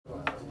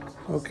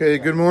Okay,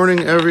 good morning,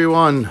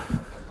 everyone.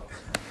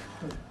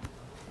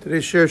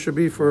 Today's share should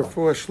be for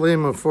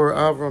Shlema, for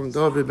Avram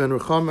David ben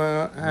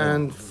Ruchama,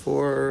 and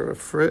for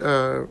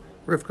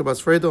Rivka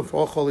Bas Fredo, for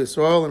all Chol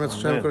Yisrael, and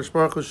Hashem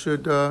Brachos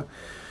should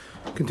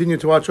continue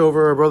to watch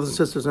over our brothers and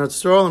sisters in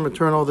Israel and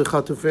return all the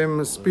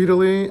Chatufim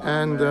speedily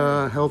and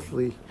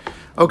healthily.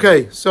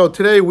 Okay, so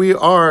today we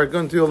are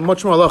going to do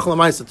much more Halacha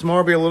L'Maisa.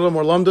 Tomorrow will be a little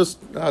more Lumdus.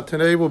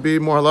 Today will be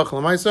more Halacha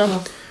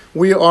L'Maisa.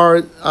 We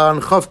are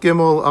on Chaf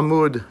Gimel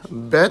Amud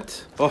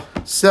Bet.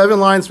 7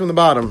 lines from the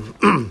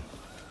bottom.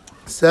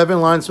 7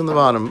 lines from the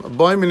bottom.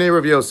 Boy Minei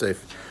Rav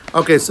Yosef.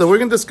 Okay, so we're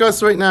going to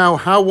discuss right now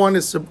how one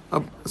is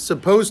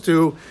supposed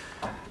to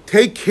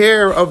take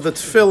care of the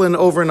tefillin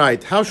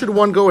overnight. How should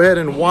one go ahead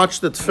and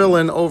watch the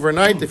tefillin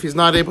overnight if he's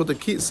not able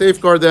to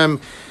safeguard them,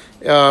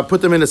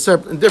 put them in a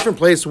different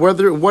place?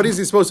 What is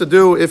he supposed to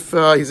do if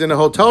he's in a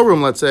hotel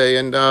room, let's say,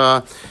 and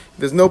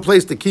there's no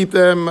place to keep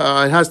them?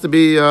 It has to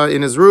be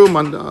in his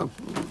room,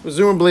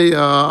 presumably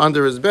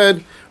under his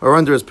bed or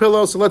under his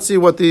pillow. So let's see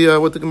what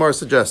the Gemara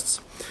suggests.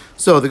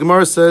 So the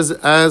Gemara says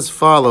as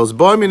follows: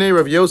 Ba minei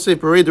Rav Yosef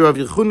bereider Rav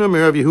Yechuna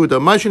Rav Yehuda.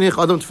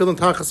 Mashenich adam tefillin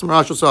tachas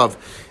Brachos.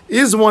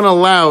 Is one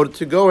allowed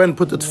to go and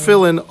put the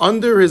tefillin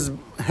under his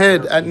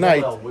head at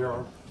night? Chaf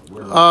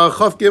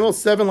Gimel,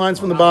 7 lines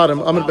from the bottom.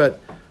 Amud Bet.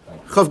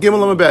 Chaf Gimel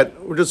Amud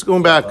Bet. We're just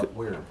going back.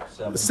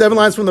 7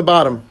 lines from the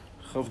bottom.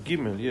 Chaf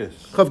Gimel, yes.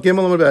 Chaf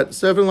Gimel Amud Bet.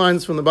 7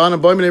 lines from the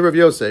bottom. Ba minei Rav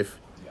Yosef.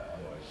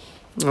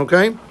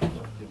 Okay.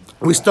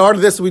 We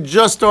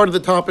just started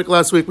the topic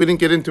last week. We didn't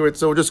get into it,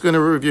 so we're just going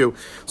to review.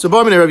 So,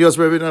 when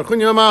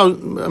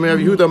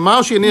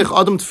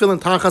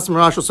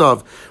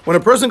a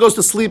person goes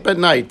to sleep at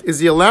night, is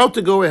he allowed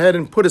to go ahead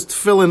and put his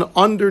tefillin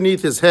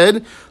underneath his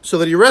head so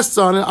that he rests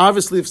on it?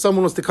 Obviously, if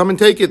someone was to come and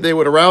take it, they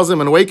would arouse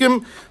him and wake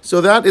him. So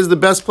that is the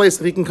best place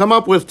that he can come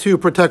up with to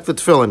protect the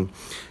tefillin.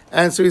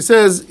 And so he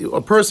says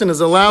a person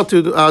is allowed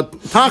to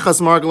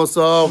tachas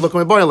margalosov look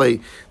my boile.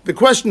 The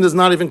question does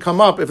not even come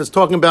up if it's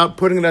talking about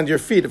putting it under your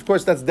feet. Of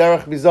course, that's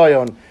derech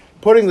bizayon.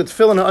 Putting the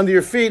tefillin under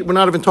your feet, we're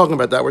not even talking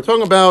about that. We're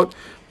talking about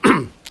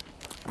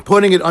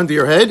putting it under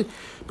your head.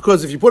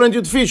 Because if you put it under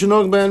your feet,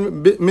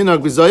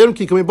 minag bizayon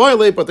ki kami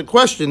boile. But the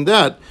question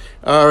that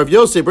Rav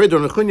Yosef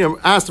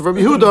asked of Rabbi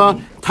Yehuda,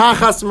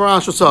 tachas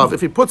marashosov, if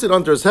he puts it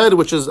under his head,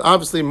 which is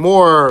obviously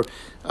more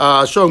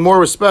showing more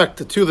respect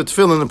to the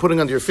tefillin than putting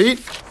under your feet.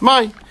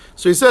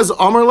 So he says,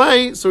 Amar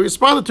Lei. So he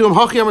responded to him,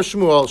 Hachi Amar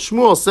Shmuel.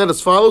 Shmuel said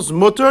as follows: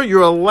 Mutter,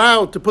 you're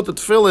allowed to put the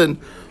tefillin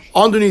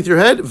underneath your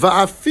head.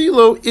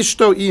 Va'afilo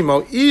ishto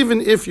imo,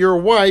 even if your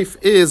wife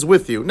is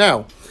with you.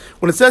 Now,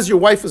 when it says your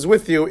wife is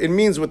with you, it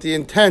means with the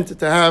intent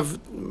to have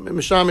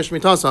mishamish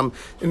mitasam,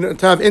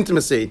 to have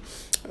intimacy.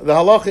 The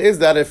halacha is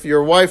that if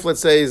your wife, let's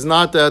say, is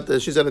not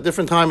that she's at a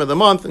different time of the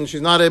month and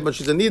she's a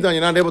nida,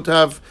 you're not able to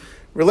have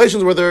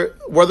relations with her,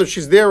 whether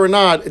she's there or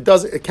not,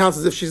 it counts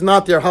as if she's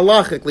not there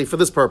halachically for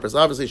this purpose.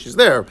 Obviously, she's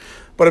there.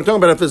 But I'm talking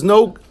about if there's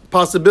no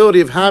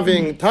possibility of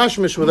having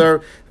tashmish with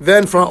her,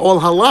 then for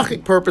all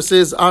halachic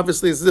purposes,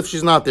 obviously it's as if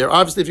she's not there.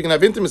 Obviously, if you can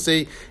have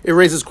intimacy, it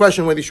raises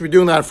question whether you should be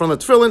doing that in front of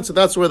the tefillin, so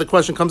that's where the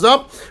question comes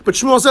up. But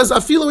Shmuel says,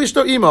 Afilo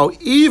ishto imo,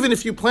 even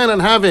if you plan on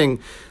having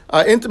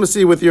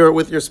intimacy with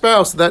your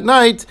spouse that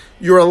night,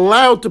 you're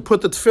allowed to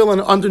put the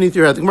tefillin underneath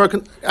your head. The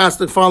Gemara asked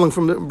the following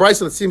from the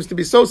Brachos that seems to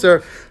be so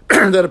sir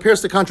that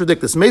appears to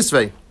contradict this.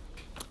 Meisvei.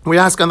 We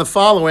ask on the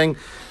following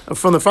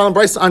from the following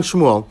Brachos on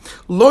Shmuel.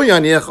 Lo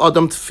yaniach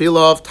adam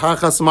tefillah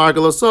tachas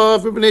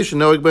margalosov v'bnei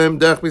shenoig b'hem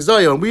derech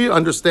bizayon. We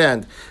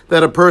understand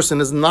that a person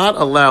is not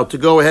allowed to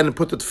go ahead and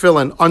put the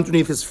tefillin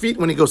underneath his feet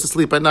when he goes to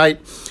sleep at night,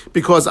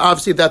 because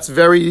obviously that's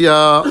very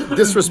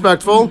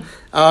disrespectful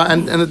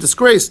and a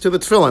disgrace to the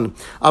tefillin.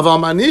 Aval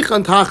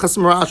manichan tachas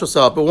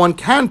marashosov, but one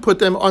can put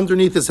them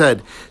underneath his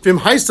head. V'im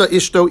haisa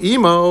ishto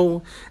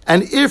imo,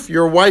 and if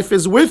your wife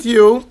is with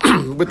you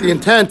with the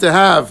intent to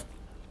have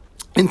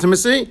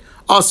intimacy,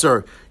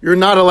 asur, you're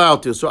not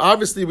allowed to. So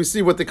obviously we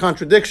see what the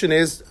contradiction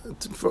is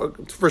for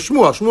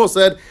Shmuel. Shmuel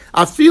said,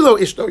 afilo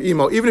ishto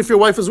imo, even if your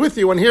wife is with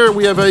you. And here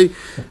we have a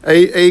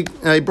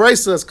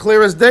brisa as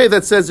clear as day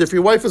that says if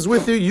your wife is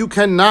with you, you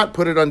cannot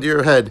put it under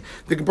your head.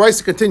 The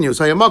brisa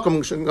continues,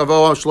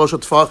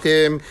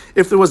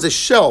 if there was a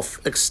shelf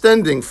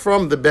extending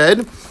from the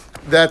bed,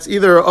 that's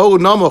either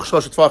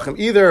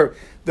either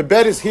the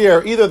bed is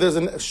here, either there's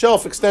a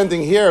shelf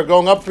extending here,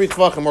 going up 3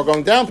 tvachim, or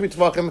going down 3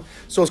 tvachim,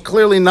 so it's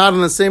clearly not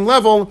on the same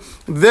level,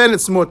 then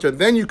it's mutter.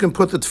 Then you can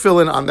put the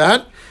tefillin on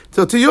that.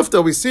 So to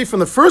Yufta, we see from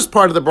the first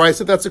part of the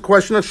brisa that's a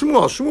question of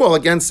Shmuel. Shmuel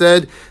again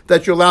said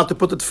that you're allowed to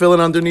put the tefillin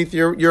underneath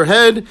your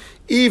head,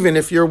 even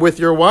if you're with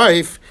your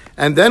wife.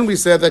 And then we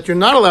said that you're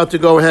not allowed to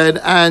go ahead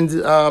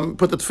and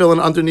put the tefillin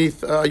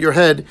underneath your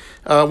head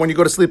when you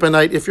go to sleep at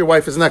night if your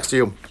wife is next to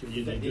you. Can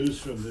you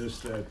deduce from this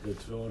that the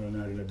tefillin are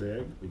not in a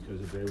bag?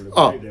 Because if they were in a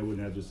bag, they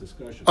wouldn't have this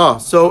discussion.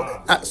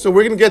 So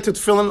we're going to get to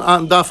tefillin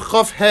on daf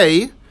chaf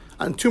hey,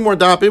 on 2 more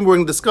dapim. We're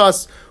going to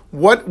discuss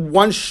what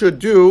one should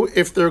do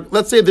if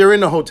let's say they're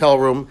in a hotel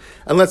room,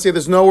 and let's say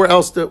there's nowhere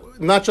else to,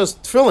 not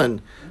just tefillin,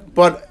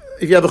 but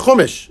if you have a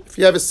chumash, if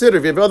you have a siddur,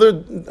 if you have other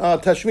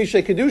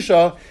tashmishay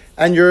kedusha,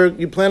 and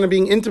you plan on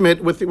being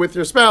intimate with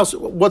your spouse,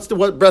 what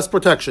breast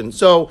protection?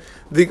 So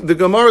the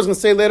Gemara is going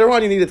to say later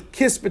on, you need a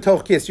kiss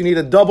b'toch kiss. You need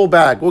a double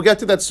bag. We'll get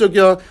to that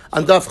sugya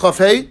on Daf Chaf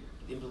Hey.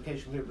 The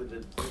implication here with the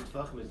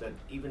Tvachim is that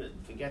even if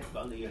you get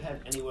under your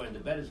head, anywhere in the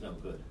bed is no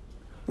good.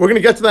 We're going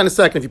to get to that in a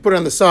second. If you put it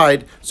on the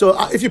side,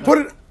 so if you put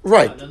it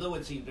right. In other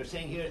words, they're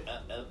saying here,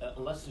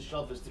 unless the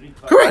shelf is 3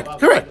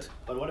 Correct.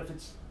 But what if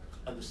it's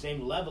on the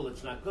same level?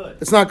 It's not good.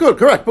 It's not good.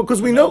 Correct,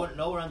 because we know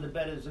nowhere on the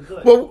bed is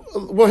good.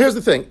 Well, here's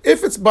the thing.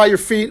 If it's by your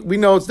feet, we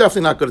know it's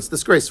definitely not good. It's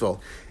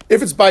disgraceful.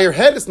 If it's by your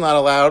head, it's not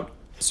allowed.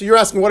 So you're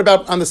asking, what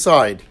about on the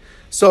side?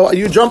 So are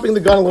you jumping the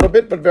gun a little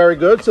bit, but very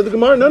good. So the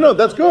Gemara, no,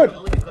 that's good.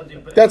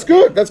 That's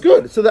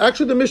good. So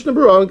actually the Mishnah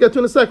Berurah, I'll get to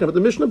in a second, but the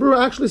Mishnah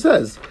Berurah actually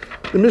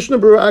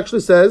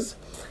says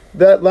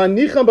that la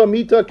nicham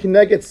b'mita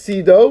kineget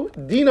sido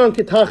dinon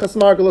kitachas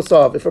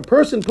margalasav. If a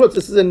person puts,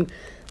 this is in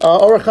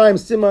Orach Chaim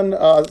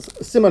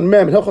Siman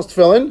Mem Hilchos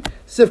Tefillin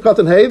Sif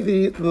Katan Hey,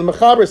 the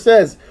Mechaber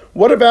says,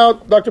 what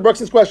about Dr.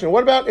 Bruxton's question?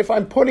 What about if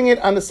I'm putting it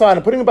on the side?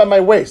 I'm putting it by my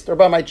waist or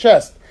by my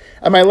chest.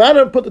 Am I allowed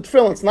to put the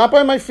tefillin? It's not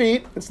by my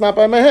feet. It's not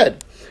by my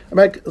head.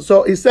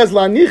 So he says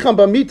la nicham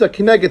b'mita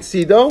kineget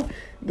sido.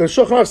 The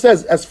Shulchan Aruch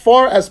says, as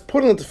far as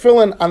putting the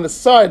tefillin on the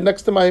side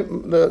next to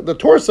the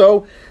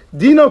torso,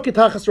 dino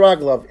kitachas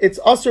raglav. It's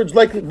ushered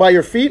like by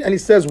your feet, and he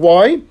says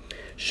why?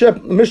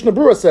 Mishnah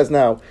Berurah says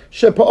now,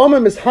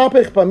 shepa'omim is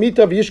hapech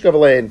b'mita v'yishkav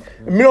alein.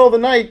 In the middle of the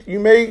night, you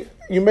may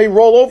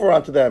roll over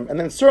onto them, and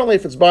then certainly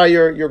if it's by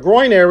your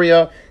groin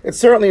area, it's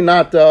certainly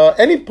not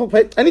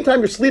anytime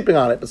you're sleeping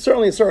on it, but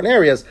certainly in certain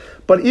areas.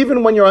 But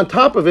even when you're on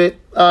top of it,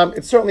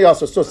 it's certainly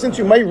also. So since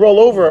you may roll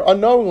over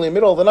unknowingly in the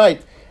middle of the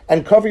night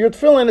and cover your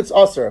tefillin, it's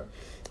usher.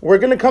 We're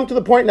going to come to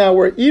the point now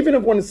where even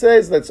if when it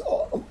says that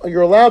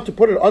you're allowed to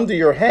put it under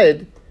your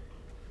head,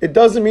 it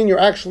doesn't mean you're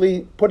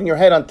actually putting your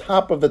head on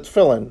top of the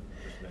tefillin.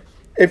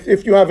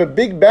 If you have a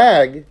big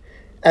bag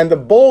and the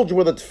bulge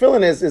where the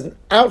tefillin is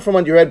out from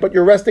under your head, but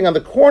you're resting on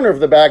the corner of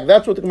the bag,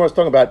 that's what the Gemara is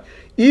talking about.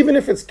 Even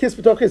if it's kiss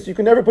b'toch kiss, you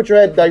can never put your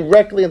head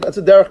directly, and that's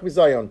a derech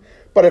bizayon.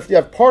 But if you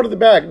have part of the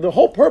bag, the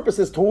whole purpose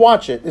is to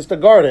watch it, is to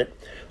guard it.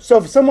 So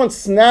if someone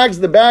snags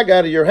the bag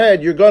out of your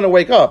head, you're going to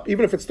wake up.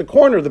 Even if it's the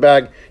corner of the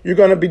bag, you're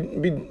going to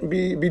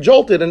be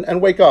jolted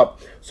and wake up.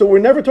 So we're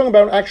never talking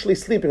about actually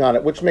sleeping on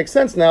it, which makes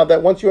sense now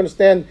that once you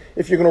understand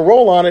if you're going to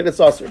roll on it, it's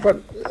us.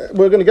 But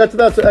we're going to get to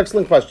that. It's an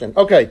excellent question.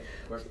 Okay.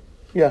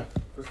 Yeah.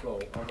 First of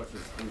all, how much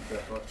is 3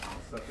 tefach?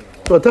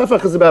 So a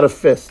tefach is about a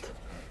fist.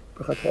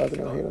 Second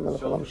of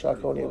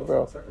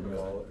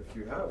all, if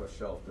you have a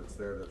shelf that's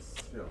there that's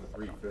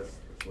 3 fists,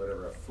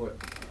 whatever, a foot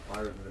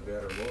higher than the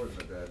bed or lower than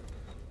the bed,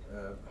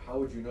 how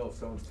would you know if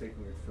someone's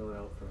taking your tefillin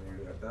out from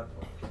you at that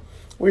point?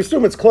 We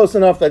assume it's close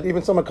enough that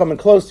even someone coming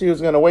close to you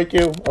is going to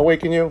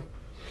awaken you.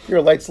 If you're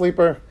a light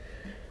sleeper.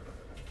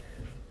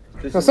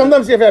 Now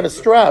sometimes you have a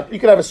strap. You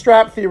could have a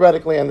strap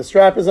theoretically, and the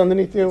strap is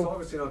underneath you. It's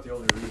obviously not the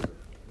only reason.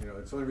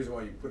 It's the only reason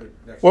why you put it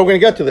next. Well, we're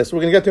going to get to this. We're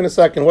going to get to in a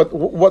second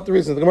what the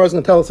reason is. The Gemara is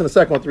going to tell us in a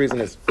second what the reason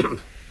is.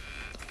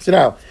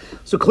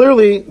 So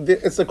clearly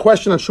it's a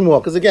question on Shmuel,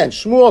 because again,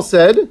 Shmuel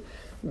said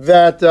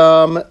that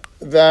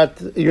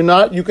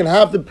you can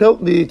have the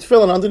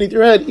tefillin underneath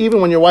your head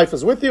even when your wife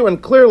is with you,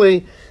 and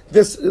clearly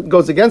this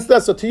goes against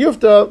that. So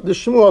tiyufta, the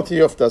Shmuel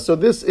tiyufta. So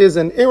this is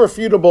an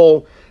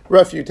irrefutable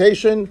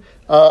refutation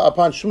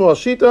upon Shmuel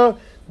Shita.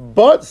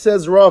 But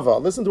says Rava,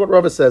 listen to what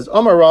Rava says.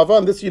 Amar Rava,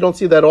 and this you don't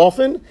see that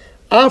often.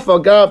 Af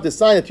agav the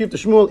sign of tiyufta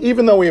Shmuel,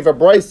 even though we have a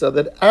brisa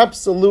that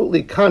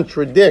absolutely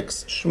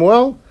contradicts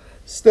Shmuel,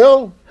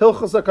 still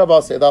hilchos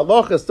hakavase. The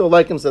halacha is still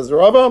like him, says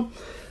Rava.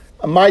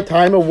 My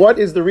timer, what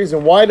is the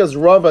reason? Why does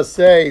Rava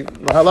say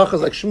the halacha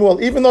is like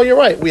Shmuel? Even though you're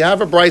right, we have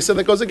a brisa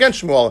that goes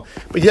against Shmuel,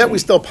 but yet we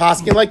still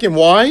paskin like him.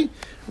 Why?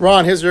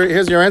 Ron, here's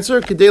your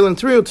answer. Kedelin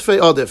triu tfei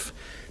odif.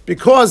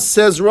 Because,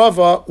 says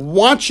Rava,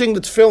 watching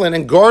the tefillin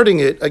and guarding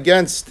it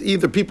against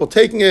either people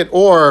taking it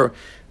or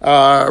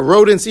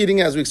rodents eating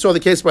it, as we saw the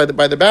case by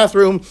the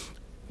bathroom,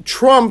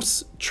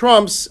 trumps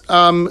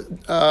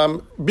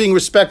being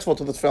respectful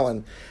to the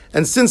tefillin.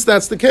 And since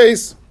that's the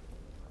case,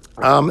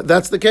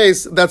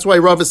 that's why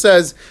Rava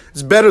says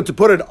it's better to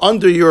put it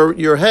under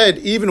your head,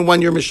 even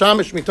when you're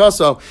mishamish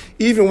mitaso,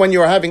 even when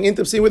you're having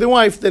intimacy with your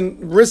wife, than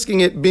risking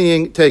it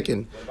being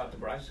taken. What about the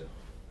brisa?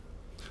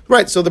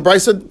 Right, so the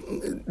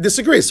brisa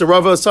disagrees. So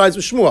Rava sides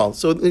with Shmuel.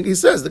 So he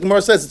says, the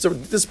Gemara says it's a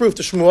disproof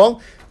to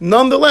Shmuel.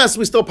 Nonetheless,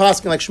 we still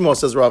paskin like Shmuel,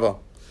 says Rava.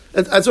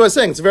 And that's what I was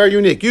saying. It's very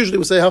unique. Usually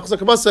we say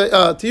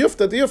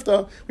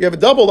tiyufta. We have a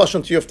double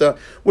lashon tiyufta.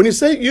 When you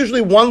say usually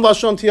one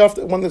lashon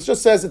tiyufta, when it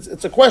just says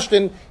it's a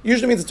question,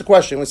 usually means it's a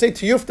question. When you say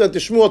tiyufta,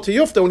 Shmuel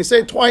tiyufta, when you say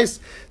it twice,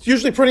 it's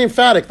usually pretty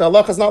emphatic. The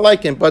halacha is not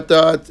like him, but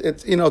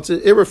it's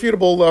an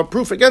irrefutable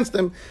proof against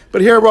him.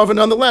 But here, Rava,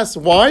 nonetheless,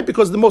 why?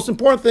 Because the most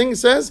important thing he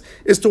says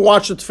is to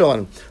watch the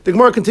tefillin. The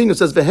Gemara continues,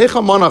 says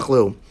vehecha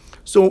manachlu.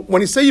 So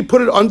when you say you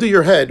put it under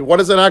your head, what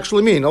does that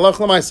actually mean? Allah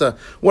Lamaisa.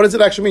 What does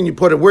it actually mean? You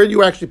put it, where are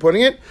you actually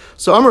putting it?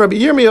 So Amar Rabbi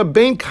Yirmiyah,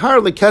 bein kar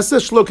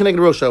lekesesh shlo keneged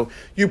rosho.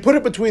 You put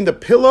it between the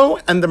pillow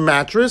and the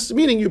mattress,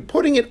 meaning you're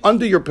putting it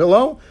under your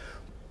pillow,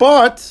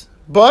 but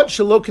but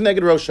shelo keneged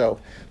rosho.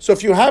 So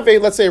if you have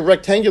let's say a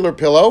rectangular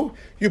pillow,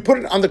 you put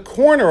it on the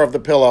corner of the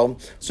pillow,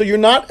 so your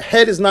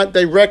head is not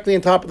directly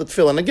on top of the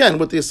tefillin. Again,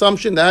 with the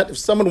assumption that if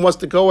someone wants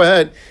to go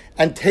ahead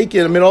and take it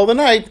in the middle of the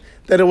night,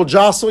 that it will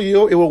jostle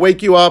you, it will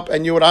wake you up,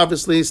 and you would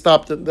obviously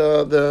stop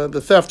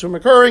the theft from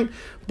occurring.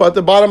 But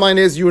the bottom line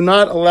is you're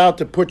not allowed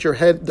to put your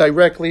head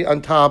directly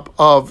on top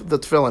of the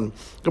tefillin.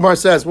 Gemara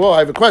says, well, I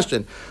have a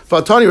question.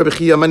 So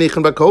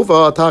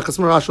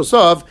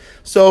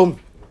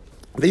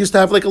they used to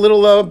have like a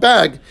little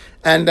bag,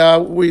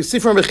 and we see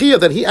from Rechia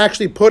that he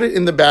actually put it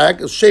in the bag.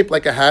 It's shaped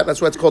like a hat.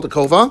 That's why it's called a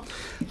kova.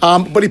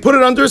 But he put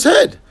it under his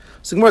head.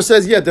 So Gemara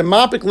says,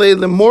 demapik le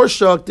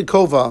lemorshak de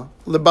kova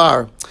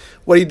lebar.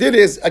 What he did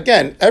is,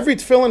 again, every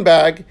tefillin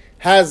bag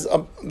has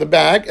the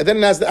bag, and then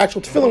it has the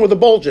actual tefillin with the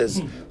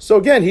bulges. So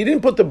again, he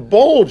didn't put the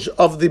bulge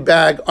of the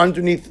bag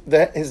underneath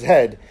his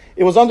head.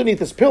 It was underneath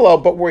his pillow,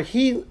 but where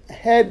his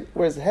head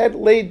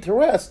laid to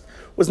rest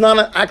was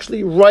not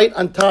actually right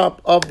on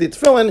top of the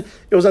tefillin.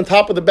 It was on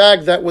top of the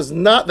bag that was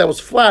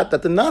flat,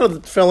 that the knot of the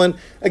tefillin,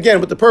 again,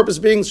 with the purpose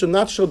being to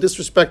not show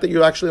disrespect that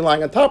you're actually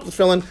lying on top of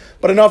the tefillin,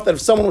 but enough that if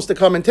someone was to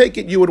come and take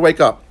it, you would wake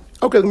up.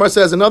 Okay, the Gemara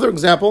says another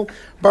example.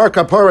 Bar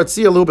kapara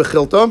tzialu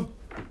bechilta.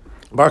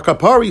 Bar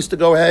kapara used to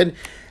go ahead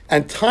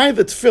and tie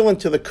the tefillin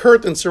to the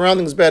curtain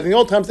surrounding his bed. In the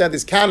old times, they had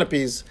these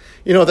canopies,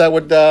 that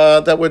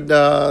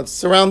would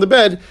surround the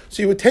bed.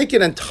 So you would take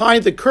it and tie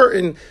the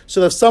curtain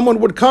so that if someone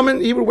would come in,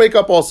 he would wake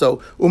up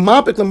also.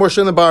 Umapik lemorsheh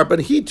in the bar.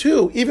 But he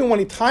too, even when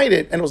he tied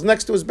it and it was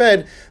next to his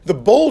bed, the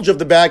bulge of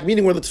the bag,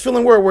 meaning where the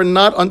tefillin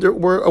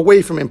were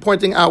away from him,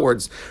 pointing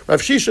outwards.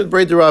 Rav Shisha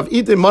braid Rav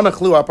Idin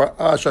manachlu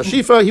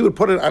shashifa. He would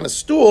put it on a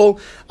stool,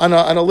 on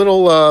a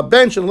little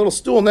bench, and a little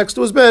stool next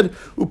to his bed.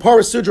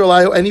 Upar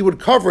sudra, and he would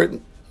cover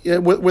it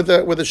with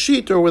a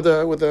sheet or with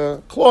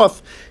a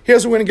cloth.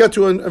 Here's what we're going to get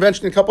to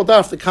eventually in a couple of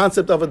daf, the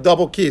concept of a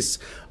double kiss,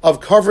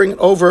 of covering it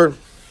over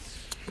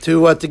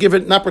to give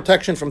it not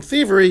protection from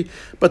thievery,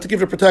 but to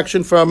give it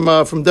protection from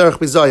derech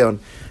bizayon.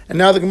 And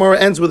now the Gemara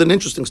ends with an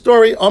interesting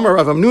story. Amar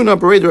Rav Amnuna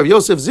bered Rav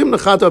Yosef zim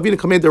nachata avina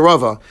kamei de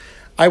Rava.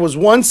 I was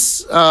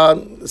once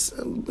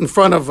in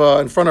front of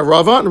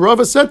Rava, and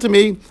Rava said to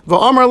me,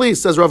 "Va'amar li,"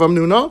 says Rav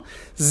Amnuna,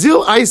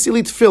 "Zil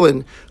aisili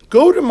tefillin.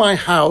 Go to my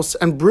house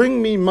and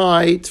bring me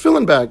my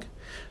tefillin bag."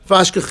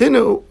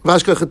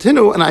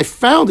 Vashkachetinu, and I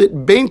found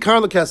it bein kar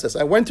lekeses.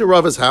 I went to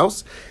Rava's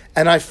house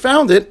and I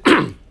found it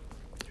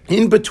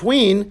in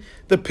between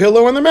the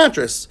pillow and the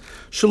mattress.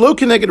 Shelo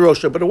keneged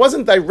rosha, but it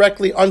wasn't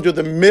directly under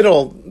the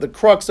middle, the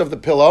crux of the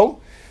pillow.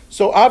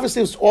 So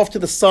obviously it was off to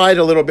the side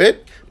a little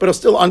bit, but it was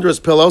still under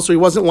his pillow. So he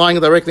wasn't lying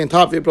directly on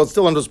top of it, but it was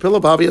still under his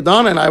pillow.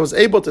 And I was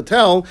able to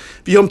tell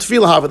V'yom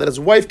Tefillah Hava that his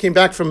wife came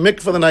back from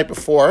mikvah the night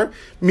before,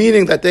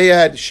 meaning that they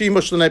had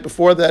shimush the night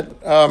before, that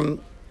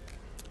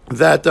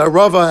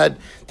Rava had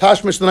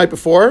tashmish the night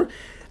before.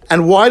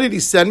 And why did he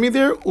send me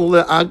there?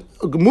 And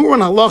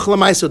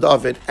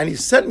he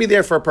sent me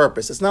there for a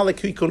purpose. It's not like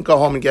he couldn't go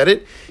home and get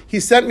it. He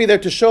sent me there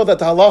to show that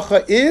the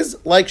halacha is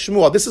like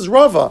Shmuel. This is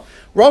Rava.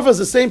 Rava is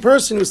the same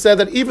person who said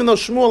that even though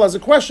Shmuel has a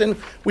question,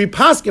 we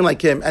paskin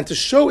like him. And to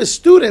show his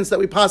students that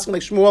we paskin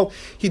like Shmuel,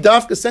 he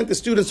dafka sent the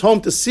students home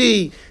to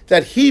see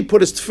that he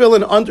put his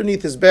tefillin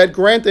underneath his bed,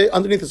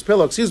 underneath his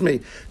pillow,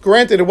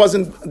 Granted, it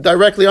wasn't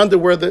directly under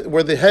where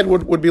the head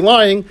would be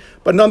lying,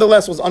 but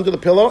nonetheless was under the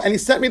pillow. And he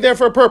sent me there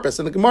for a purpose.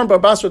 And the Gemara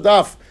Babasra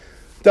Daf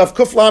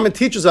Kuf Lamed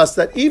teaches us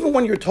that even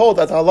when you're told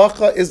that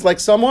halacha is like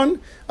someone,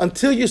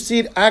 until you see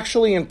it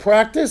actually in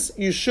practice,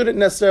 you shouldn't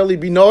necessarily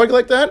be knowing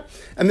like that.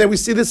 And then we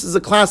see this as a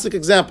classic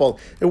example.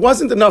 It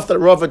wasn't enough that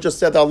Rava just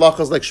said that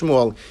halacha is like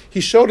Shmuel. He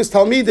showed his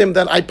Talmidim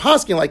that I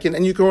paskin like it,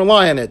 and you can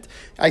rely on it.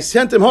 I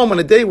sent him home on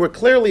a day where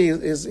clearly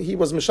he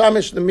was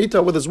mishamish the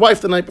mita with his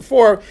wife the night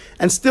before,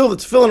 and still the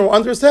tefillin were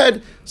under his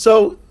head.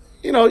 So,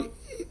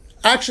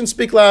 actions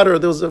speak louder.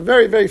 There was a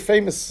very, very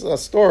famous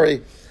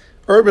story,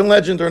 urban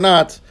legend or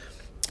not,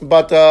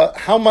 but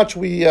how much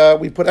we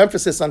put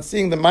emphasis on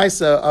seeing the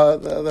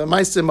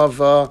maisim of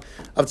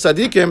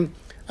tzaddikim.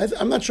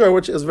 I'm not sure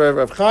which is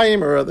Rav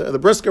Chaim or the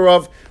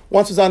Briskerov.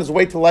 Once was on his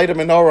way to light a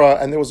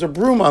menorah, and there was a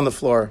broom on the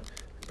floor.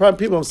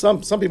 Probably some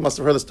people must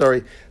have heard the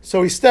story.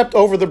 So he stepped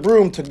over the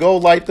broom to go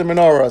light the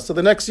menorah. So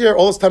the next year,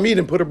 all his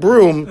Talmidim put a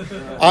broom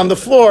on the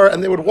floor,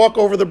 and they would walk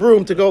over the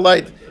broom to go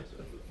light.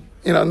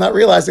 Not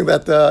realizing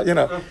that,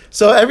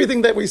 So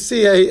everything that we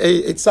see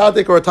a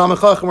tzaddik or a Talmid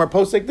Chacham or a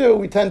posek do,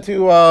 we tend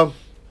to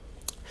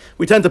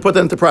put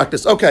that into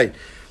practice. Okay,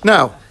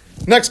 now,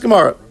 next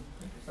Gemara.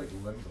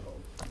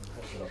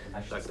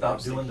 I should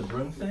stop doing the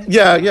broom thing?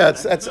 Yeah,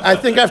 it's I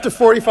think after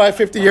 45,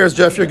 50 years,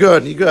 Jeff, you're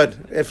good.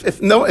 If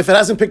it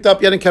hasn't picked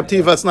up yet in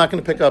Captiva, it's not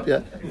going to pick up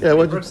yet. Yeah,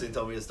 Brooks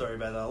told me a story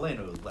about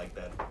Elena who was like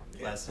that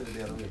last city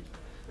the other week.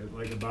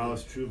 Like a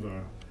Balas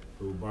Tshuva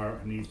who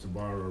needs to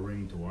borrow a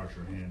ring to wash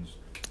her hands.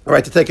 All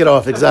right, to take it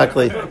off,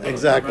 exactly.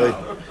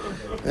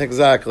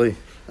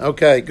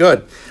 Okay,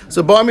 good.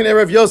 So, Ba'amin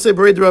Rav Yosef,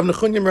 Bered Rav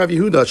Nechunyim, Rav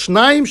Yehuda,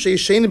 Shnaim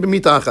she'ishenim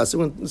b'mita achas. So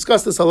we'll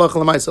discuss this halacha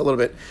l'maisa a little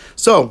bit.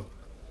 So,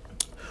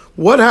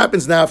 what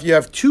happens now if you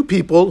have two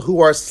people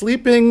who are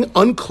sleeping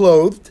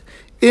unclothed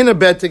in a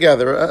bed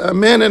together, a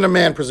man and a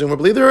man,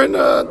 presumably. They're in.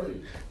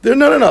 They're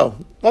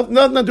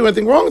not doing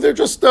anything wrong. They're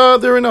just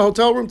they're in a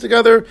hotel room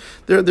together.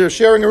 They're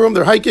sharing a room.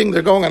 They're hiking.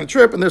 They're going on a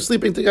trip, and they're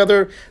sleeping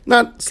together.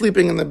 Not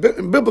sleeping in the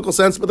biblical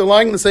sense, but they're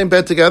lying in the same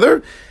bed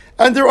together,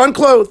 and they're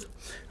unclothed.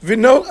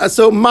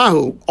 So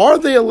mahu, are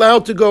they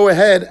allowed to go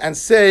ahead and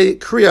say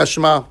Kriya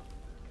Shema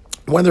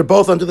when they're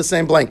both under the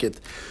same blanket?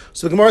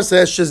 So the Gemara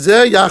says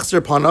Shezeh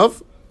Yachzer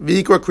Panav.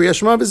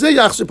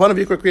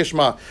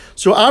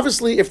 So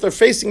obviously, if they're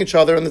facing each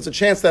other and there's a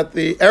chance that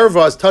the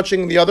erva is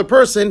touching the other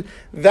person,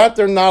 that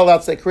they're not allowed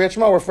to say Kriyat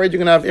Shema. We're afraid you're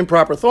going to have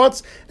improper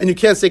thoughts, and you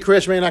can't say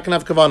Kriyat Shema, you're not going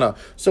to have kavana.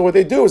 So what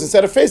they do is,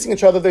 instead of facing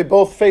each other, they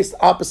both face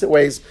opposite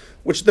ways,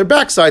 which their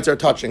backsides are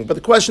touching. But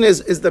the question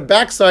is the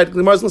backside, the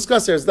Gemara's going to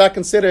discuss here, is that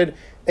considered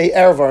a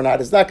erva or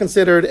not? Is that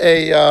considered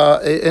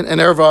an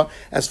erva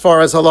as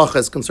far as halacha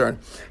is concerned?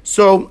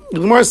 So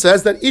the Gemara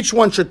says that each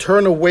one should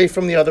turn away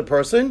from the other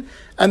person,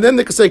 and then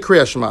they can say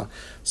Kriya Shema.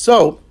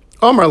 So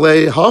Amar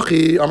le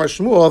hachi Amar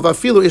Shmuel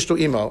vafilu ishto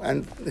imo.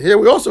 And here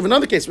we also have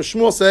another case where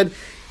Shmuel said,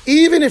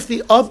 even if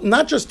the other,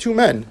 not just two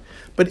men,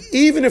 but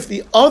even if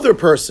the other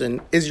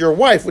person is your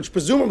wife, which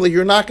presumably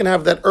you're not going to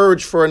have that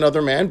urge for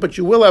another man, but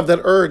you will have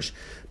that urge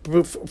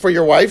for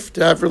your wife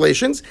to have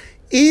relations,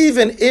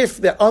 even if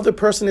the other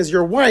person is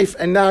your wife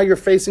and now you're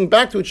facing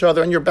back to each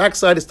other and your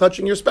backside is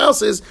touching your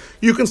spouse's,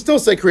 you can still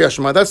say Kriya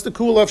Shema. That's the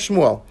kula of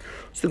Shmuel.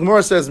 So the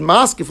Gemara says,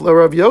 Maskif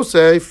Rav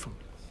Yosef.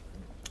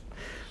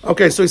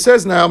 Okay, so he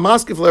says now,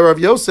 Maskif Rav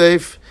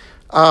Yosef,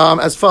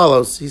 as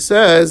follows. He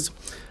says,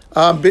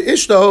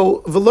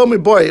 Be'ishto v'lo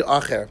miboy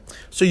acher.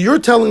 So you're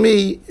telling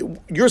me,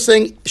 you're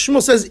saying,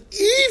 Shmuel says,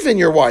 even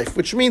your wife,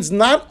 which means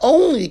not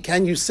only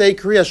can you say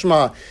Kriya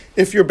Shema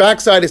if your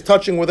backside is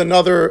touching with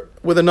another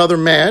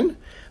man,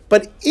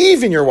 but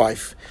even your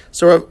wife.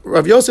 So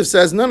Rav Yosef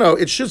says, no,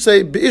 it should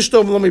say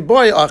Be'ishto v'lo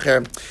miboy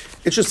acher.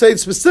 It should say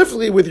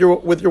specifically with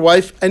your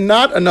wife and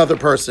not another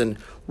person.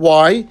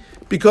 Why?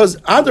 Because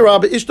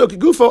Adarab ishto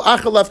kegufo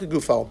achalav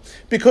kegufo.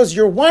 Because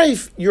your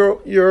wife,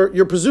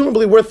 you're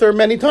presumably with her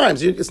many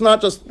times. This is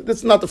not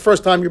the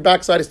first time your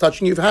backside is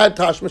touching. You've had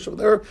tashmish with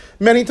her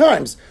many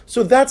times.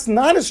 So that's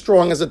not as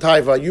strong as a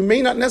taiva. You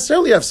may not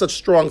necessarily have such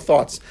strong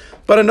thoughts.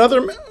 But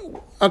another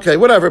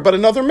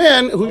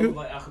man who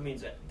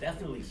means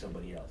definitely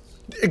somebody else.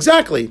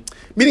 Exactly.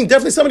 Meaning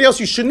definitely somebody else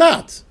you should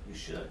not.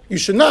 You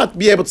should not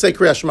be able to say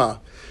Kriya Shema.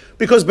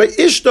 Because by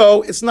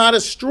ishto, it's not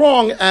as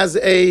strong as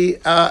a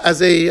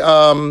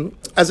taiva.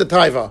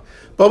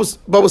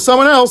 But with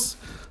someone else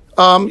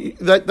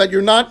that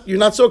you're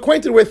not so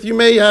acquainted with, you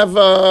may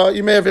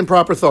have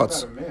improper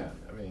thoughts. About a man.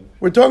 I mean,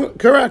 We're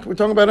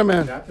talking about a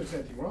man. not there's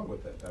anything wrong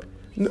with that.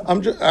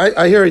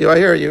 I hear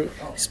you.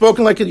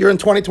 Spoken like you're in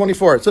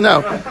 2024. So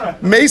now,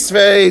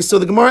 Meisvei. So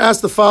the Gemara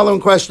asked the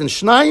following question: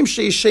 Shnaim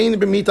sheishein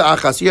b'mita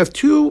achas. You have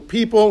two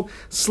people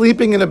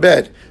sleeping in a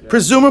bed.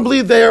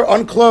 Presumably they are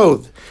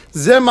unclothed.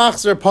 Ze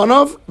machzer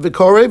panav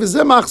v'korei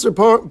v'ze machzer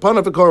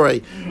panav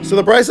v'korei. So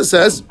the Brachos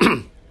says,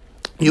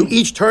 you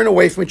each turn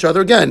away from each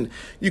other again.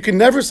 You can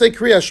never say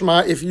Kriya Shema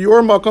if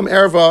your makom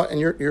erva and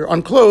your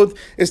unclothed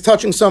is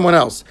touching someone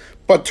else.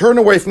 But turn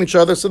away from each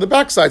other so the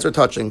backsides are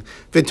touching.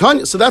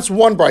 So that's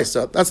one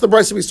brisa. That's the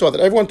brisa we saw, that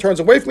everyone turns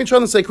away from each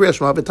other and say Kriya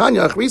Shema.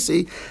 V'tanya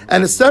achrisi,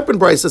 and a separate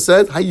brisa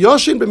says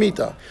hayoshin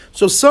b'mita.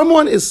 So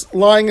someone is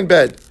lying in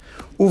bed.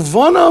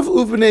 Uvanav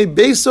uvnei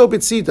beso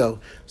b'tzido.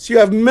 So you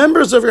have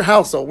members of your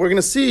household. We're going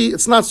to see,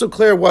 it's not so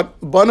clear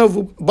what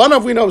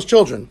banav we know is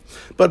children.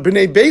 But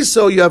b'nei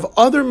beso, you have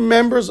other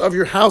members of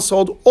your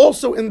household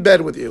also in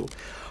bed with you.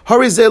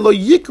 Harizeh lo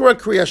yikra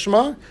Kriya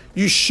Shema.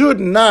 You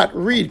should not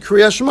read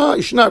Kriya Shema.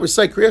 You should not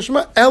recite Kriya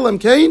Shema. Elam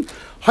kain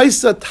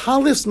haisa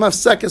talis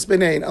mafsekes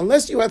benein.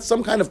 Unless you had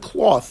some kind of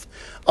cloth,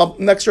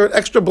 an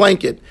extra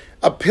blanket,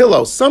 a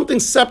pillow, something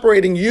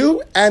separating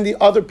you and the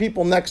other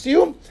people next to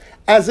you,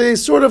 as a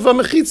sort of a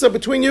mechitza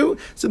between you.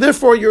 So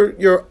therefore,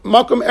 your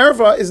makom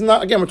erva is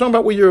not, again, we're talking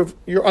about where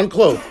you're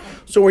unclothed.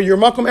 So where your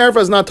makom erva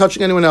is not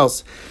touching anyone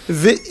else.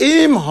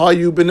 V'im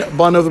hayu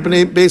banav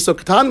b'nei beso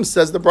katanim,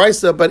 says the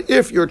brisa, but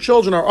if your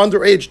children are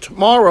underage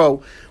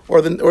tomorrow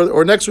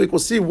or next week, we'll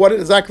see what it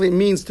exactly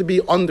means to be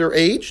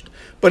underaged.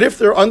 But if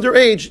they're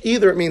underage,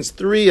 either it means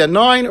 3 and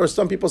 9, or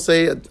some people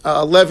say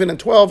 11 and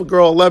 12, a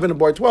girl 11, a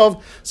boy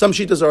 12. Some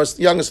shittas are as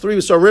young as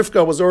 3. So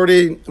Rivka was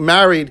already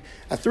married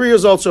at 3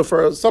 years old. So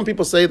for some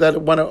people say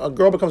that when a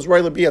girl becomes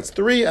Rayla B, it's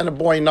 3 and a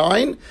boy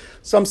 9.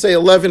 Some say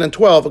 11 and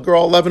 12, a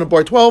girl 11, a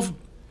boy 12.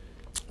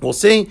 We'll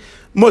see.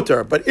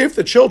 Mutter. But if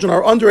the children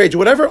are underage,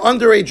 whatever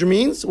underage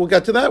means, we'll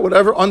get to that,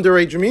 whatever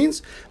underage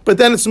means, but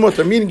then it's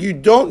mutter, meaning you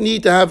don't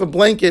need to have a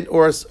blanket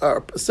or a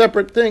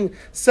separate thing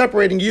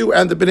separating you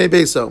and the B'nai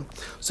Beso.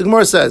 So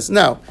Gemara says,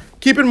 now,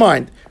 keep in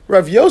mind,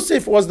 Rav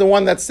Yosef was the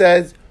one that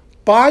said,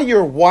 by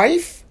your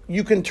wife,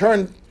 you can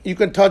touch,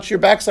 your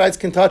backsides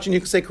can touch, and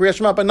you can say Kriya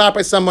Shema, but not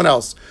by someone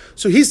else.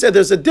 So he said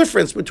there's a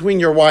difference between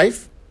your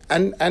wife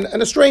and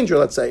a stranger,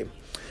 let's say.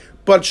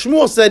 But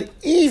Shmuel said,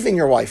 even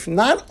your wife,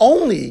 not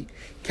only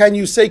can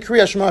you say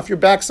Kriya Shema if your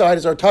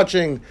backsides are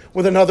touching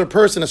with another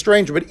person, a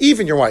stranger, but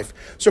even your wife.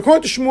 So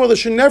according to Shmuel, there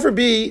should never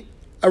be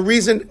a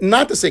reason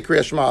not to say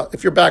Kriya Shema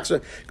if your back's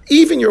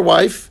even your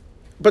wife,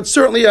 but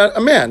certainly a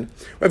man.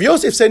 Rav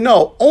Yosef said,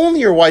 no, only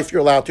your wife you're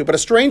allowed to, but a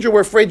stranger,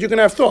 we're afraid you're going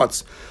to have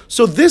thoughts.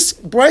 So this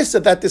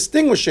brisa that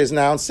distinguishes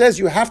now and says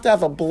you have to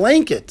have a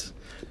blanket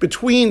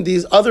between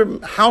these other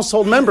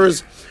household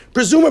members,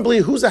 presumably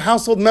who's a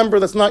household member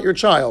that's not your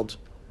child?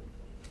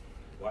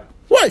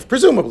 Wife,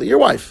 presumably, your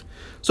wife.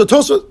 So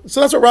that's what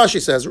Rashi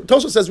says.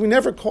 Tosfos says we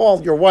never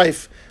call your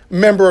wife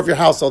member of your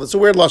household. It's a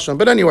weird lashon.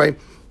 But anyway,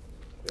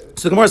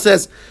 so the Gemara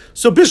says,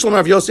 so Bishlam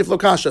Rav Yosef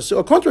Lokasha. So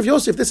according to Rav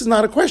Yosef, this is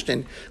not a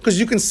question, because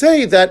you can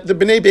say that the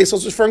Bnei Beisel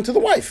is referring to the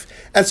wife.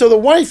 And so the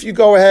wife, you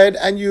go ahead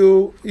and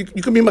you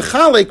can be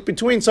machalik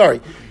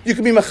you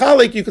can be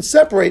machalik, you could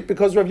separate,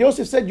 because Rav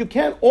Yosef said you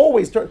can't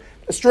always turn.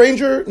 A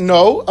stranger,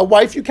 no. A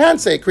wife, you can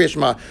say Kriya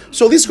Shema.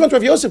 So at least according to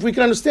Rav Yosef, we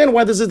can understand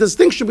why there's a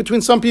distinction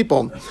between some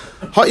people.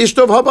 We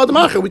could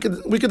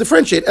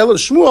differentiate. Elul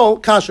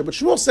Shmuel kasha, but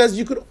Shmuel says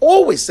you could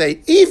always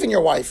say even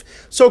your wife.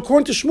 So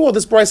according to Shmuel,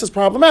 this brisa is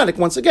problematic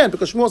once again,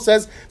 because Shmuel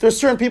says there's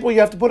certain people you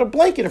have to put a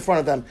blanket in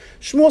front of them.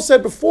 Shmuel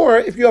said before,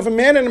 if you have a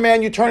man and a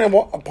man, you turn them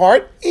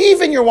apart,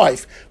 even your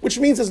wife, which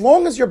means as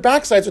long as your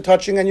backsides are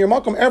touching and your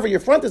makom ever, your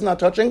front is not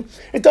touching,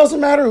 it doesn't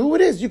matter who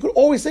it is. You could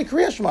always say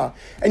Kriya Shema.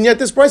 And yet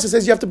this brisa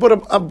says you have to put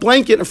a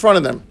blanket in front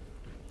of them.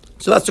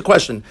 So that's the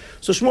question.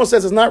 So Shmuel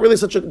says it's not really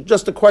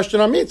just a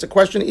question on me, it's a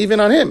question even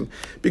on him.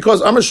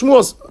 Because Amar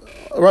Shmuel,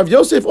 Rav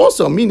Yosef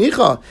also,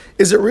 Minicha,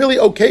 is it really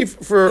okay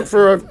for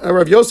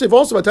Rav Yosef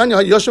also?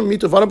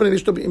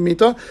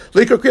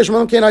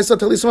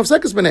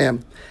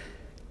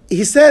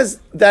 He says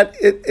that,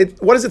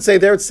 what does it say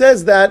there? It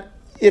says that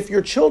if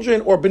your children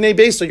or Bnei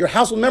Beisah, your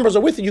household members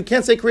are with you, you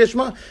can't say Kriya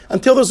Shema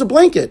until there's a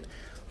blanket.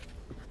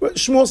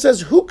 Shmuel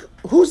says,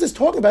 who's this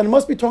talking about? It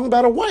must be talking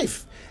about a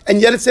wife. And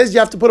yet it says you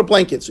have to put a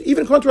blanket. So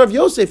even according to Rav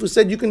Yosef, who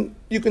said you can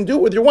do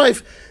it with your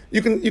wife,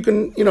 you can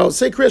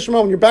say Kriya Shema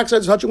when your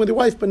backside is touching with your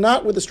wife, but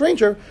not with a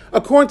stranger.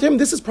 According to him,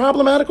 this is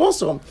problematic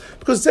also,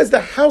 because it says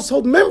the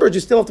household members you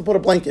still have to put a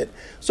blanket.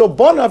 So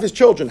Banav, his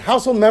children,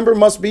 household member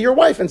must be your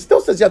wife, and still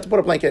says you have to put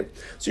a blanket.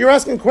 So you're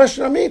asking a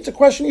question on me. It's a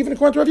question even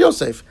according to Rav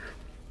Yosef.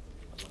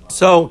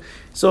 So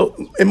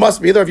it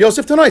must be either Rav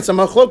Yosef tonight. Some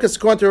machlokas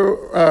according to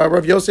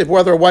Rav Yosef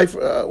whether a wife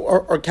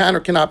or can or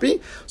cannot be.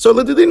 So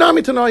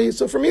l'didinami tonight.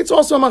 So for me, it's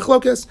also a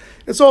machlokas.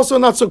 It's also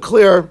not so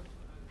clear.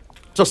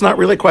 So it's not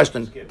really a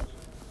question.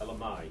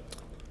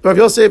 Rav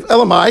Yosef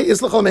Elamai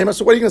is l'chol meimah.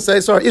 So what are you going to say?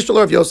 Sorry, Ishtal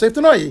Rav Yosef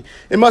tonight.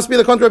 It must be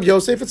the contra of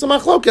Yosef. It's a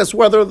machlokas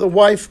whether the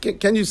wife you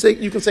can say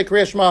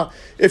Kriya Shema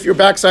if your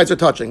backsides are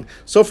touching.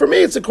 So for me,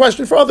 it's a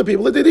question for other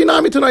people.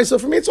 Tonight. So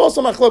for me, it's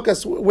also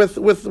machlokas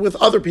with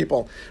other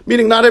people,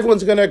 meaning not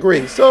everyone's going to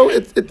agree. So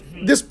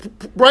this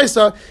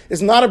brisa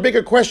is not a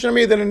bigger question to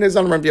me than it is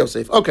on Rav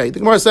Yosef. Okay, the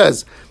Gemara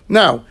says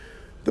now.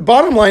 The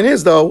bottom line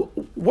is, though,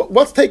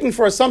 what's taken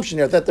for assumption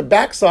here? That the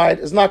backside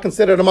is not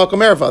considered a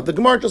makom erva. The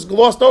Gemara just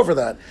glossed over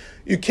that.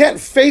 You can't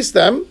face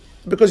them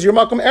because your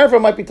makom erva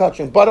might be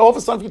touching. But all of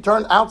a sudden, if you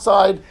turn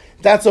outside,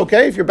 that's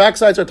okay. If your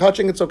backsides are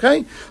touching, it's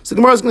okay. So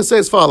the Gemara is going to say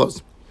as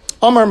follows.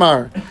 Amar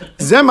Mar,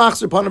 Zeh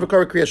machzir panav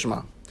v'kara Kriya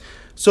Shema.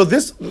 So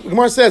this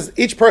Gemara says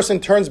each person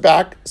turns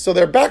back, so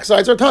their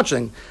backsides are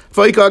touching.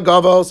 Fa'ika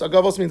agavos,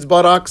 agavos means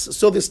buttocks.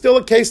 So there's still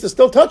a case, they're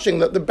still touching.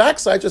 The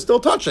backsides are still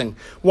touching.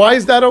 Why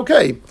is that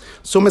okay?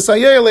 So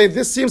Mesayele,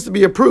 this seems to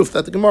be a proof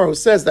that the Gemara who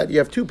says that you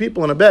have two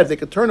people in a bed, they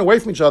could turn away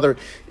from each other,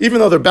 even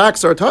though their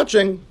backs are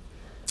touching,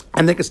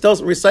 and they can still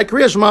recite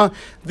Kriya Shema.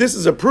 This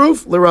is a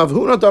proof. LeRav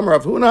Huna dam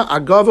Rav Huna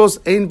agavos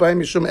ein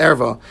b'hem mishum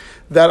erva.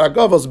 That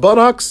agavos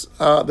buttocks,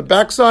 the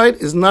backside,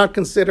 is not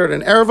considered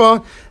an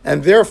erva,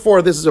 and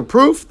therefore this is a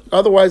proof.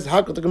 Otherwise,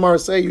 how could the Gemara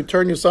say you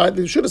turn your side?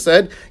 They should have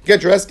said,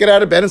 get dressed, get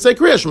out of bed, and say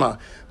Kriya Shema.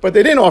 But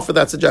they didn't offer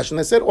that suggestion.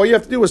 They said all you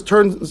have to do is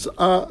turn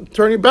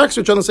your back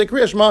to each other and say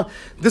Kriya Shema.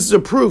 This is a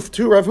proof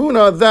to Rav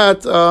Huna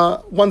that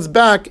one's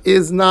back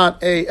is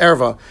not a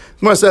erva. The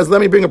Gemara says,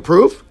 let me bring a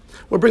proof.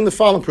 We'll bring the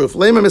following proof.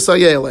 Lema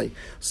misayele.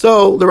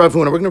 So the Rav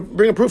Huna, we're going to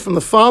bring a proof from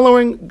the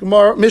following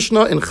Gemara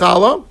Mishnah in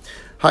Chala.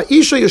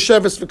 Ha'isha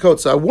yesheves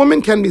v'kotza. A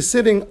woman can be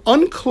sitting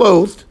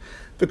unclothed.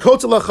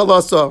 V'kotza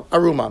la'chalasa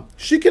aruma.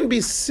 She can be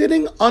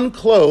sitting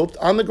unclothed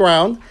on the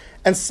ground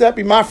and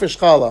be mafresh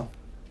chala.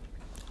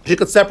 She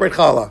could separate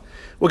chala.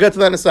 We'll get to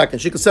that in a second.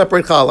 She could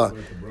separate chala.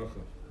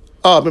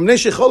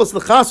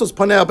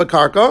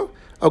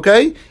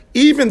 Okay.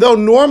 Even though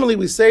normally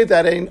we say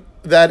that a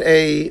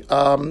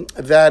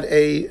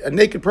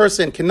naked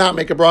person cannot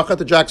make a bracha,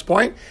 to Jack's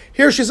point,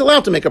 here she's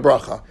allowed to make a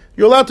bracha.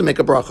 You're allowed to make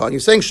a bracha.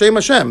 You're saying Shem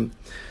Hashem.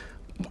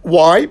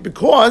 Why?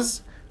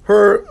 Because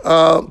her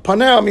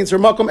panel means her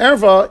makom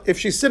erva. If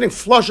she's sitting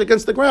flush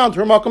against the ground,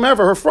 her makom erva,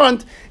 her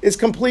front, is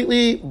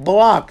completely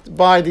blocked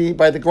by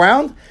the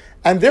ground,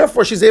 and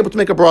therefore she's able to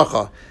make a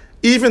bracha,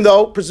 even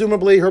though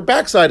presumably her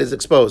backside is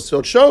exposed. So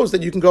it shows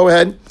that you can go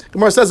ahead.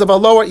 Gemara says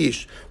about lower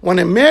ish, when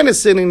a man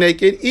is sitting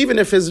naked, even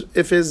if his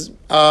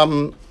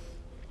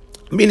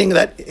meaning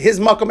that his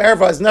makom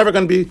erva is never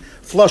going to be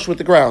flush with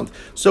the ground.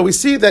 So we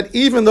see that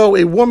even though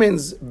a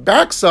woman's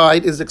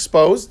backside is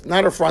exposed,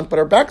 not her front, but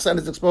her backside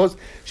is exposed,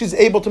 she's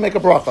able to make a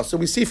bracha. So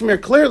we see from here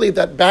clearly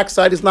that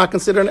backside is not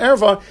considered an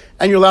erva,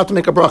 and you're allowed to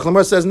make a bracha.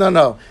 Lamar says,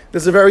 no.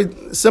 This is a very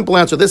simple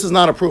answer. This is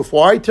not a proof.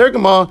 Why?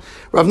 Tergama,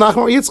 Rav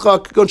Nachman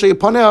Yitzchak, Gonshei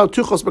Paneh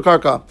Tuchos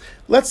Bekarka.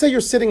 Let's say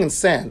you're sitting in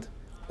sand,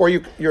 or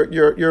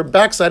your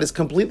backside is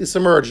completely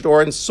submerged,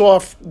 or in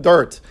soft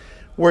dirt,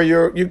 where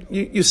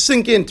you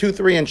sink in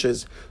 2-3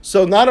 inches.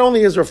 So not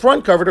only is her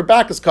front covered, her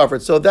back is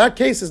covered. So that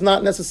case is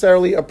not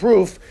necessarily a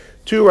proof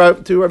to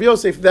Rav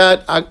Yosef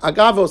that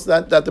agavos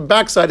that the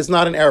backside is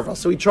not an erva.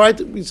 So we tried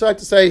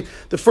to say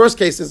the first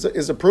case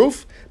is a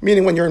proof,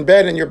 meaning when you're in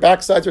bed and your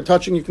backsides are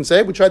touching, you can say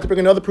it. We tried to bring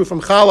another proof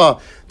from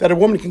chala that a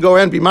woman can go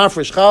in and be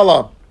mafresh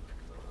chala.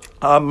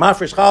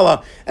 Mafresh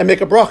chala and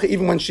make a bracha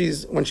even when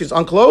she's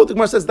unclothed. The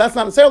Gemara says that's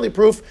not necessarily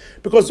proof,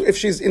 because if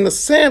she's in the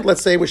sand,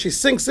 let's say, where she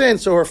sinks in,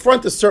 so her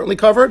front is certainly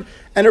covered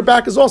and her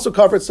back is also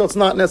covered, so it's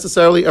not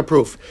necessarily a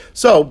proof.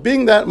 So,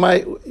 being that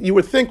you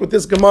would think with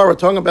this Gemara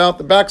talking about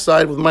the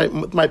backside with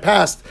my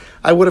past,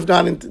 I would have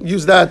gone and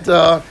used that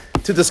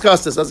to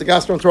discuss this as a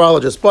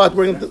gastroenterologist. But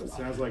we're going to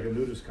sounds like a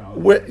nudist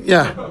college.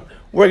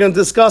 We're going to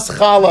discuss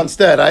chala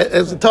instead.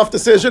 It's a tough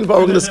decision, but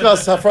we're going to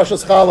discuss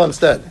hafrashas chala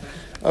instead.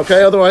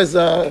 Okay, otherwise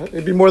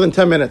it'd be more than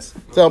 10 minutes.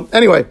 So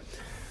anyway,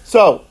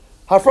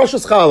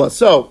 hafrashas chala.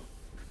 So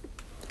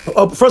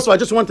first of all, I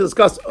just want to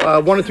discuss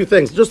one or two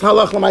things. Just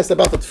halacha l'maisa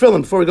about the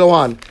tefillin before we go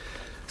on.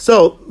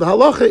 So the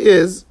halacha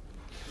is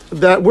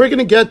that we're going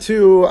to get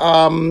to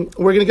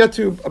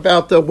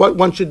about what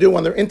one should do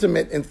when they're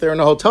intimate, if they're in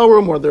a hotel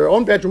room or their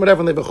own bedroom,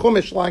 whatever, and they have a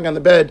chumash lying on the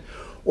bed,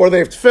 or they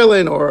have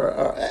tefillin, or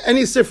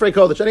any sifrei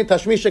kodesh, any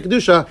tashmisha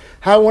kedusha,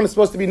 how one is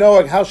supposed to be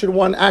knowing, how should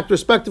one act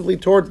respectively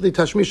towards the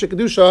tashmisha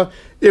kedusha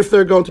if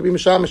they're going to be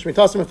mishamish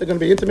mitasim, if they're going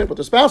to be intimate with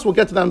their spouse. We'll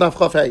get to that in Daf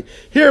Chaf Hey.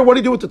 Here, what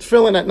do you do with the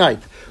tefillin at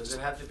night? Does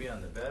it have to be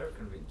on the bed, or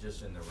can it be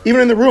just in the room?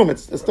 Even in the room,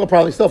 it's still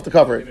have to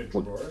cover it.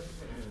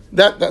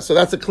 So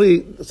that's a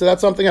kli. So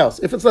that's something else.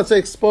 If it's, let's say,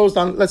 exposed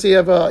on, let's say you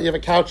have a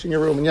couch in your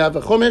room and you have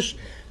a chumash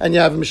and you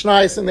have a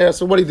mishnayos in there.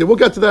 So what do you do? We'll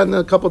get to that in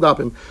a couple of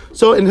dapim.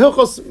 So in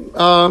Hilchos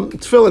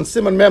Tefillin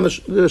Siman Mem, the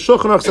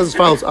Shulchan Aruch says as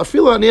follows: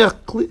 Afilu aniach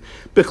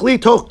b'kli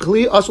toch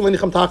kli asur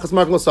lenicham tachas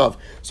maglosav.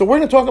 So we're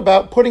going to talk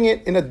about putting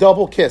it in a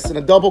double kiss, in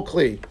a double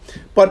kli.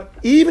 But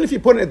even if you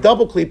put it in a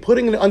double kli,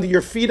 putting it under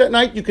your feet at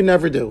night, you can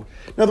never do.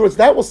 In other words,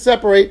 that will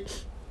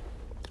separate.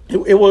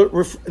 It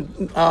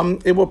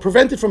will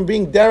prevent it from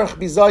being derech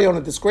bizayon in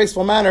a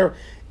disgraceful manner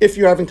if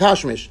you're having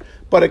tashmish.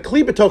 But a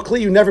kli b'toch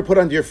kli you never put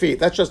under your feet.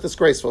 That's just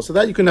disgraceful. So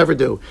that you can never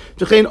do.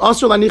 It's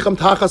also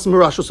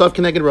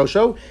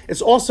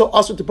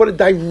asur to put it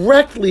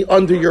directly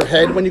under your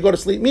head when you go to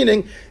sleep.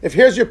 Meaning, if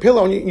here's your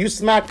pillow and you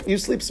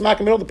sleep smack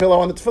in the middle of the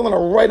pillow and the tefillin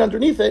are right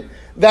underneath it,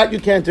 that you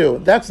can't do.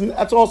 That's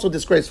also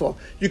disgraceful.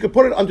 You could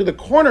put it under the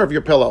corner of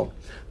your pillow.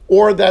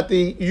 Or that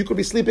you could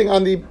be sleeping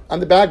on the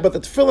bag, but the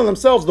tefillin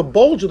themselves, the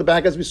bulge of the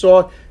bag, as we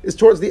saw, is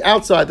towards the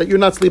outside, that you're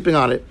not sleeping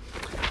on it.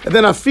 And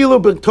then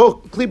afilu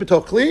b'toch kli,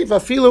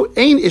 v'afilu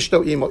ein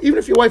ishto imo. Even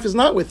if your wife is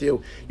not with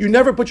you, you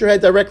never put your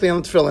head directly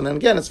on the tefillin. And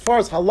again, as far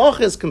as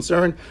halacha is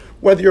concerned,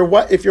 if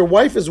your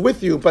wife is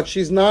with you, but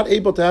she's not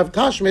able to have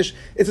tashmish,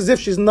 it's as if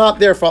she's not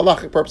there for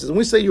halachic purposes. When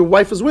we say your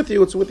wife is with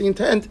you, it's with the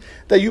intent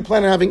that you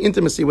plan on having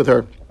intimacy with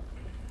her.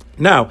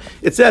 Now,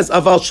 it says,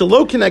 aval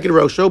shelo keneged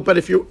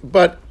rosho,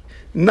 but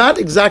not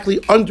exactly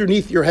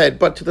underneath your head,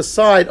 but to the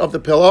side of the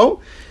pillow.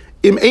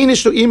 Im ein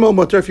ishto imo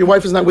mutar. If your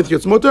wife is not with you,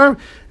 it's mutar.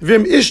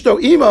 Vim ishto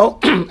imo,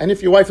 and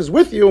if your wife is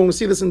with you, and we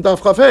see this in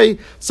Daf Chaf Hey,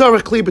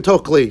 sarich kli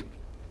b'toch kli.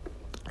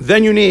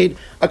 Then you need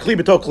a kli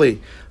b'toch kli.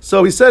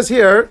 So he says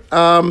here,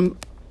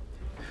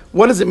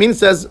 what does it mean? It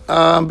says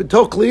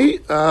b'toch kli.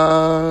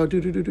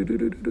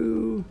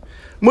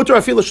 Mutar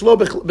afilu shelo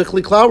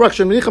b'chli klau rak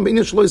sheminicham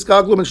b'inyan shelo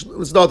yiskaglu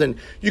l'sdadin.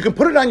 You can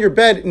put it on your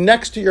bed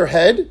next to your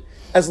head,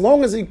 as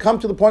long as you come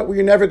to the point where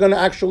you're never going to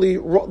actually,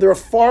 they're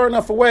far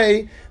enough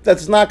away that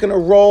it's not going to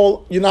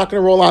roll, you're not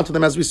going to roll onto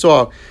them, as we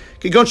saw.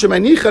 You put it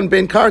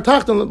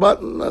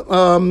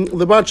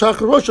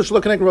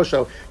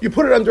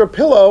under a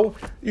pillow,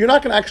 you're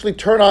not going to actually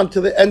turn on to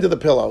the end of the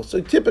pillow.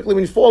 So typically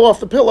when you fall off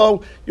the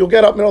pillow, you'll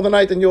get up middle of the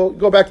night and you'll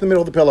go back to the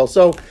middle of the pillow.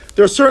 So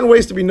there are certain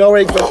ways to be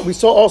noeg, but we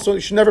saw also you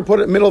should never put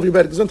it in the middle of your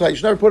bed. You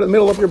should never put it in the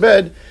middle of your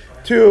bed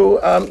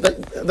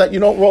that you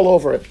don't roll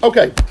over it.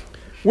 Okay.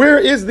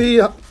 Where's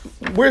the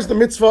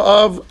mitzvah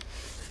of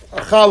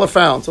challah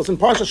found? So it's in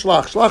Parsha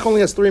Shlach. Shlach only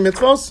has 3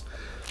 mitzvahs.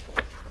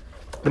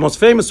 The most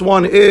famous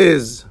one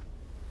is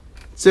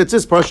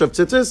tzitzis, Parsha of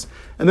tzitzis,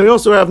 and then we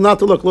also have not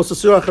to look lo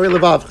sasur acharei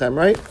levavchem,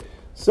 right?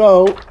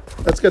 So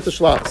let's get to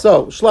Shlach.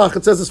 So Shlach,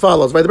 it says as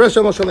follows: by the Beresh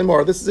Shalom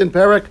Shalimor. This is in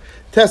Perek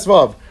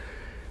Tesvav.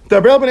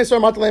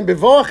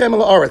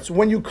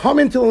 When you come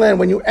into the land,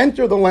 when you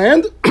enter the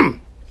land,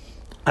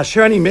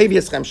 Asherani mevi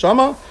eschem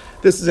shama.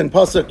 This is in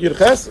Pasuk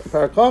Yudches,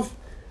 Parakov.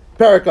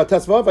 It'll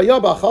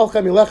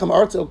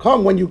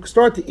come when you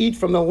start to eat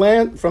from the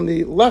land, from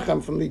the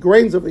lechem, from the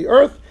grains of the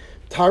earth.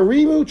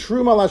 Tarimu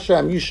truma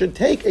Hashem. You should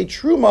take a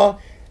truma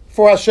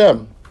for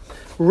Hashem.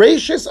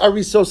 Reishis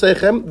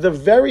arisosechem, the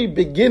very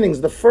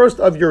beginnings, the first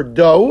of your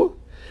dough.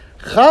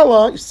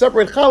 Chala,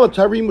 separate chala,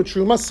 tarimu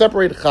truma,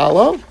 separate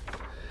chala.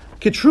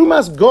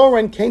 Kitrumas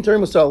goren kain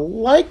tarimu,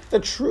 like the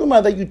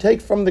truma that you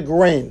take from the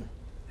grain.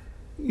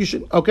 You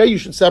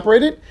should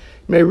separate it.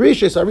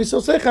 Meirishis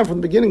arisosechem, from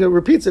the beginning, it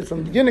repeats it, from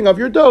the beginning of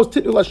your dough,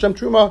 titnu lashem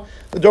truma,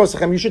 the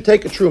dorosechem, you should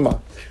take a truma.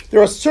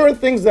 There are certain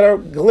things that are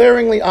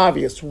glaringly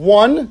obvious.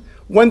 One,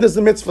 when does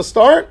the mitzvah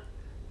start?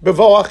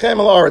 Bevoachem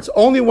al aretz,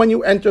 only when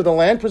you enter the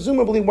land,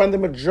 presumably when the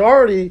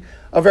majority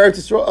of Eretz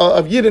Yisrael,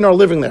 of Yidden are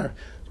living there.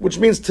 Which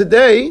means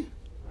today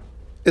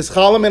is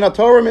chala min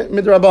haTorah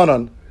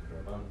midrabanan.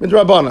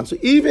 Midrabanan. So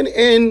even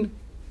in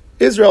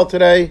Israel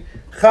today,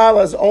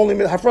 chala is only,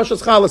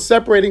 hafrashas chala is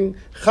separating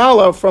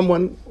chala from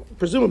when,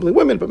 presumably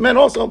women, but men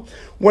also,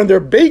 when they're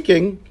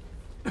baking,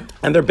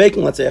 and they're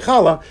baking, let's say a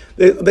challah,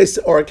 they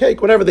or a cake,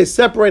 whatever, they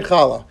separate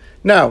challah.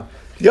 Now,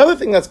 the other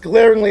thing that's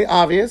glaringly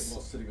obvious,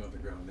 Sitting on the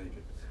ground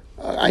naked.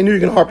 I knew you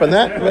were going to harp on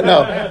that, but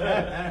no.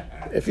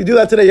 If you do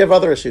that today, you have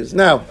other issues.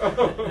 Now,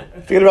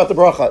 forget about the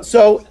bracha.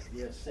 So,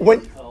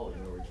 when,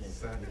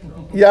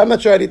 yeah, I'm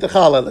not sure I'd eat the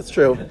challah, that's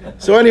true.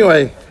 So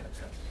anyway,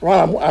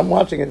 Ron, I'm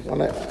watching it. I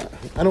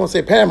don't want to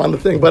say Pam on the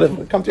thing, but if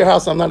I come to your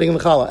house, I'm not eating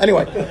the challah.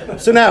 Anyway,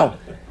 so now,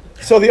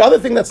 so the other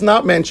thing that's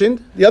not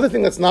mentioned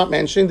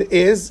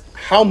is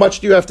how much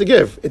do you have to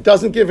give? It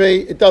doesn't give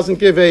a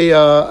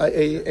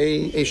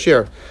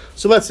share.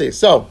 So let's see.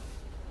 So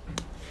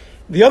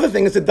the other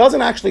thing is it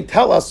doesn't actually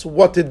tell us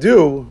what to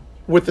do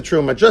with the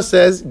truma. It just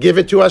says give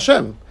it to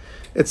Hashem.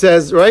 It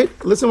says, right?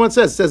 Listen what it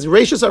says. It says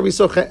Reishis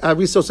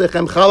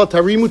arisosechem chala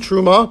tarimu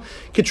truma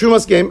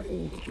kitrumas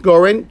game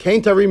goren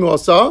kain tarimu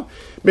asa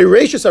me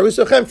Reishis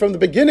arisosechem, from the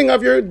beginning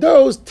of your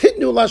doughs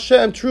titnu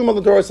lashem truma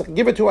l'doros,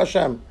 give it to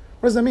Hashem.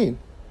 What does that mean?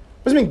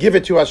 What does it mean, give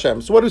it to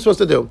Hashem? So what are we supposed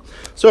to do?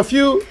 So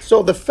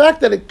the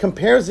fact that it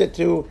compares it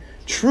to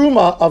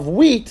truma of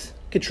wheat,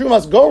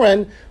 ketrumas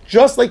goren,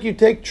 just like you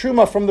take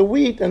truma from the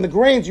wheat and the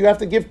grains, you have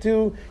to take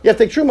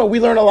truma. We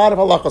learn a lot of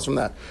halachos from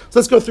that. So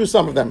let's go through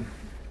some of them.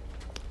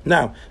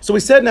 Now, so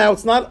we said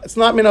it's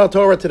not min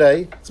Torah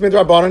today. It's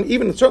midrabanan.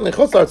 Even certainly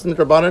chutzlar it's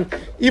midrabanan.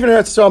 Even in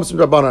Eretz Yisrael it's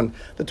midrabanan.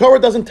 The Torah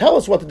doesn't tell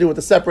us what to do with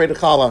the separated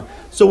challah.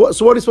 So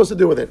what are you supposed to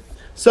do with it?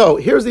 So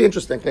here's the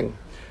interesting thing.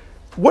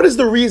 What is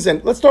the reason?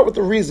 Let's start with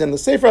the reason. The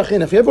Sefer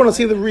Achin, if you ever want to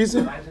see the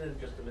reason. Why isn't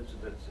it just a mitzvah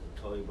that's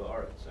totally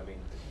ba'aretz? I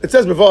mean, it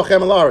says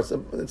B'va'achem al Aretz.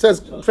 It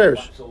says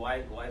Farish. So why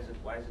is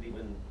it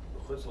even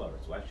chutz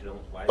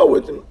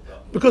la'aretz?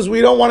 Because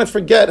we don't want to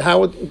forget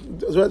how it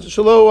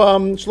Shelo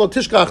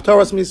Tishkach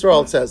Torahs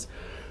Yisrael. It says.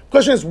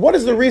 Question is, what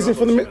is the reason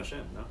for the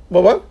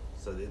what?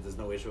 So there's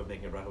no issue of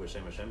making a bracha with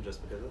Shem Hashem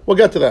just because of it? We'll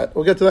get to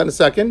that in a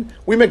second.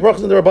 We make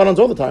brachas in the Rabbanans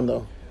all the time,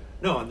 though.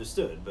 No,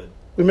 understood, but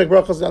we make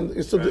brachas on.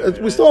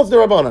 We still have the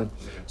Rabbanan.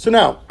 So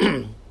now,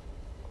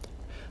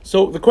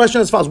 so the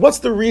question is as follows: what's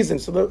the reason?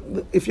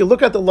 So if you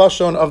look at the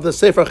lashon of the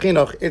Sefer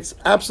Chinuch, it's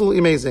absolutely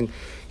amazing.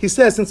 He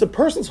says, since a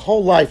person's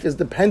whole life is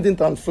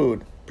dependent on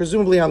food,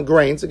 presumably on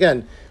grains.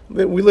 Again,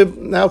 we live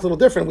now; it's a little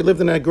different. We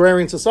lived in an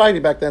agrarian society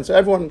back then, so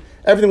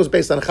everything was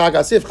based on Chag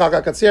Asif, Chag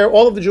HaKatzir.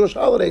 All of the Jewish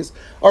holidays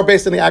are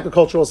based on the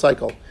agricultural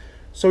cycle.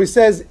 So he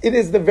says it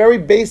is the very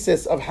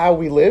basis of how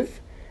we live.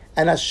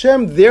 And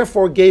Hashem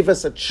therefore gave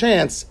us a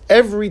chance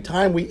every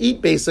time we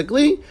eat,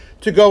 basically,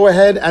 to go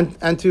ahead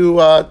and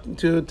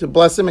to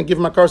bless him and give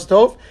him a kars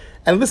tov.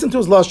 And listen to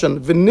his lashon.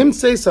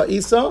 V'nimtzei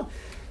sa'isa.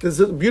 This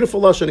is a beautiful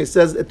lashon. He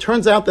says it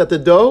turns out that the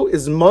dough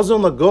is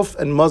mazon laguf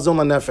and mazon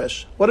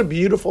lanefesh. What a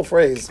beautiful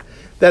phrase!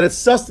 That it's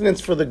sustenance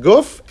for the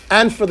guf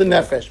and for the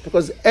nefesh.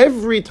 Because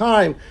every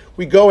time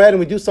we go ahead and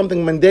we do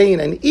something mundane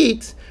and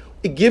eat,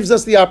 it gives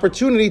us the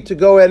opportunity to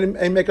go ahead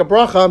and make a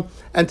bracha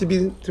and to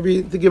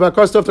give a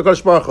kars tov to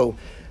Kadosh Baruch Hu.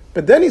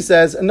 But then he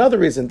says another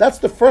reason. That's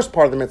the first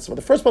part of the mitzvah.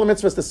 The first part of the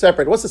mitzvah is to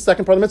separate. What's the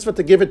second part of the mitzvah?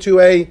 To give it to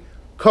a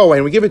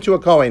kohen. We give it to a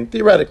kohen,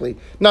 theoretically.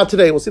 Not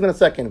today. We'll see that in a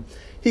second.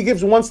 He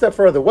gives one step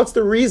further. What's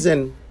the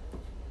reason?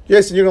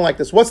 Jason, you're going to like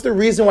this. What's the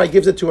reason why he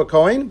gives it to a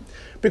kohen?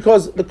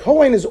 Because the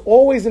kohen is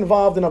always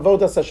involved in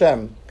avodas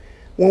Hashem.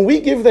 When we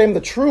give them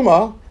the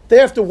truma, they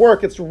have to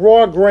work. It's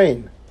raw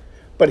grain.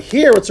 But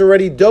here it's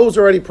dough's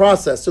already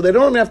processed. So they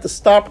don't even have to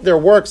stop their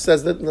work,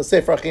 says the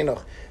Sefer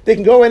Chinuch. They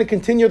can go in and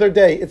continue their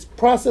day. It's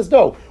processed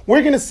dough.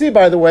 We're going to see,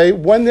 by the way,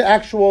 when the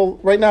actual,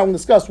 right now we'll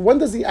discuss, when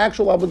does the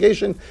actual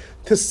obligation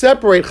to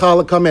separate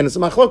challah come in? It's a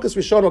machlokas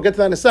rishon, we'll get to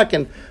that in a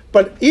second.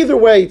 But either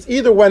way, it's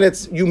either when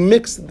you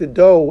mix the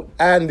dough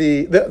and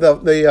the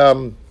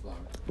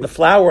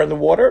flour and the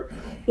water,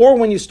 or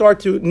when you start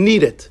to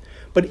knead it.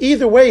 But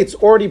either way, it's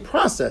already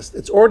processed.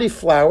 It's already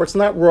flour. It's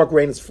not raw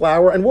grain. It's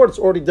flour and water. It's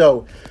already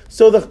dough.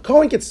 So the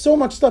Kohen gets so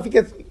much stuff. You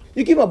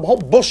give him a whole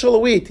bushel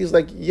of wheat. He's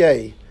like,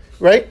 yay,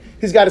 right?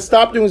 He's got to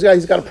stop doing.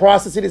 He's got to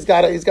process it. He's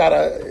got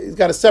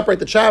to separate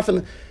the chaff.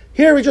 And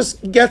here he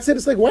just gets it.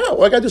 It's like, wow,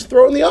 I got to just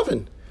throw it in the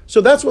oven.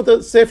 So that's what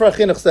the Sefer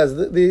HaChinuch says.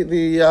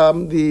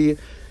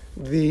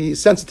 The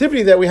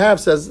sensitivity that we have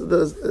says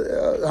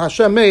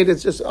Hashem made.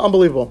 It's just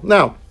unbelievable.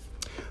 Now.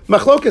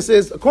 Machlokas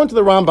is, according to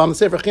the Rambam, the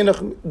Sefer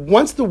Chinuch,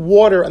 once the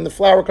water and the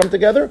flour come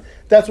together,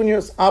 that's when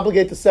you're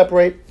obligated to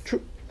separate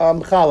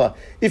challah.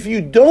 If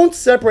you don't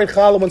separate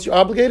challah once you're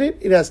obligated,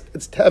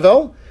 it's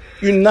tevel.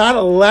 You're not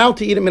allowed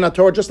to eat it min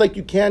haTorah, just like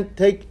you can't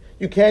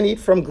eat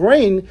from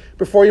grain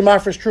before you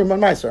mafresh truma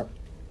and meiser.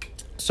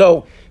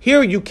 So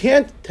here you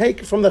can't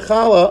take from the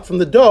challah, from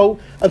the dough,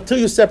 until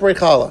you separate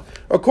challah.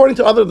 According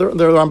to the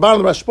Ramban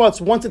and the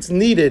Rashbats, once it's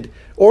kneaded,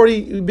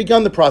 already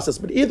begun the process.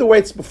 But either way,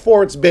 it's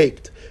before it's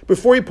baked,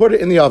 before you put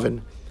it in the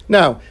oven.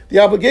 Now, the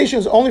obligation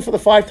is only for the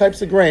 5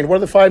 types of grain. What are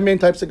the 5 main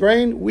types of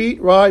grain?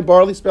 Wheat, rye,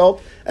 barley,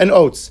 spelt, and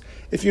oats.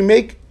 If you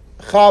make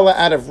challah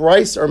out of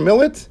rice or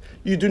millet,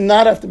 you do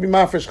not have to be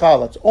mafresh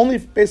challah. It's only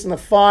based on the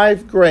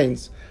 5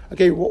 grains.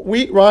 Okay,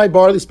 wheat, rye,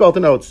 barley, spelt,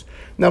 and oats.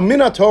 Now, min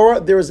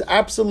haTorah, there is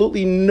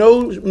absolutely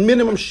no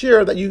minimum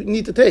share that you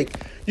need to take.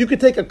 You could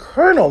take a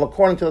kernel,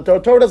 according to the Torah.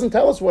 The Torah doesn't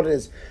tell us what it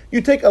is.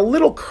 You take a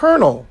little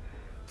kernel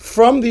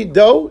from the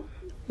dough,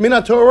 min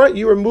haTorah,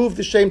 you remove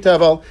the shem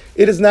tevel.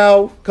 It is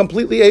now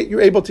completely,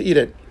 you're able to eat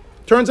it.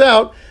 Turns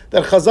out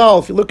that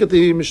Chazal, if you look at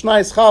the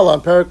Mishnayis Challah,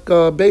 on Perak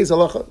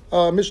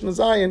Beis Mishnah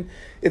Zion,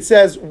 it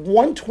says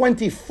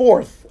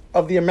 1/24th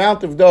of the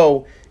amount of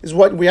dough is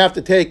what we have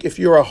to take if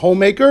you're a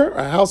homemaker,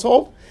 a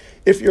household.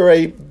 If you're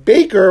a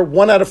baker,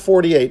 1 out of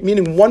 48,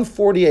 meaning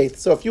 1/48.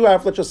 So if you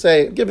have, let's just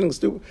say, giving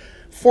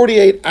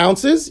 48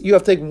 ounces, you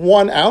have to take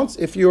 1 ounce.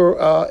 If you're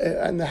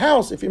in the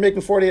house, if you're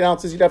making 48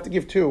 ounces, you'd have to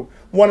give 2,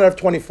 1 out of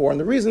 24. And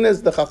the reason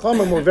is the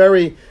Chachamim were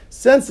very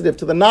sensitive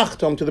to the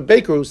nachtom, to the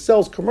baker who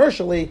sells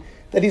commercially,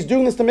 that he's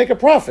doing this to make a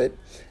profit.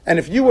 And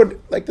if you would,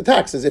 like the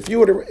taxes, if you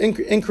would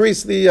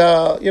increase the,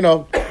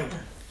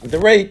 the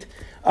rate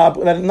that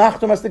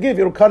nachtom has to give,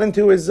 it will cut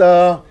into his.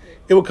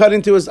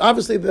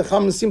 Obviously the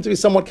Chachamim seem to be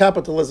somewhat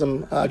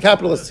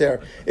capitalists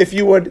here. If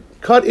you would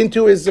cut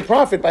into his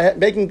profit by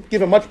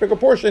give a much bigger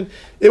portion,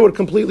 it would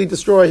completely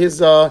destroy his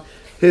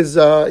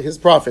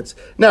profits.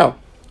 Now,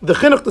 the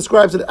Chinuch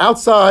describes it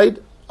outside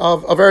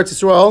of Eretz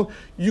Yisrael.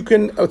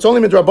 It's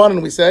only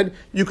midrabanan, we said,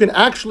 you can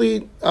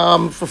actually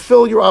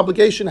fulfill your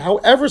obligation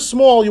however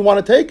small you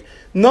want to take.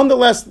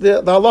 Nonetheless,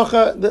 the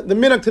halacha, the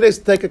minhag today is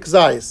to take a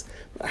kazayis.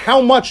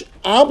 How much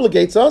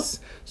obligates us?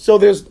 So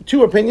there's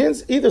 2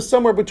 opinions, either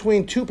somewhere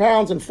between 2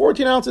 pounds and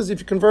 14 ounces. If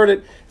you convert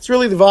it, it's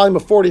really the volume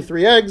of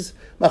 43 eggs.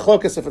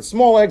 Machlokas if it's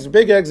small eggs,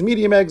 big eggs,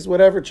 medium eggs,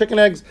 whatever, chicken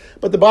eggs.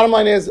 But the bottom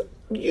line is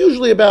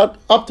usually about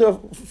up to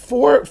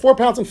 4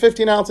 pounds and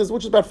 15 ounces,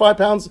 which is about 5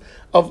 pounds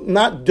of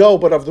not dough,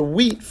 but of the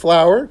wheat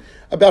flour.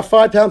 About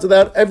 5 pounds of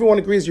that, everyone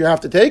agrees you have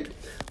to take.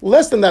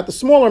 Less than that, the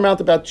smaller amount,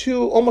 about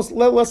 2, almost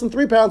less than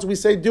 3 pounds, we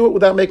say do it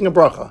without making a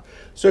bracha.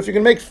 So if you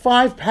can make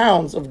 5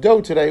 pounds of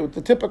dough today, with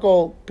the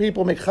typical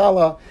people make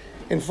challah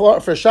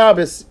for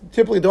Shabbos,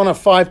 typically don't have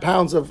 5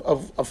 pounds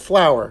of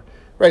flour,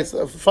 right?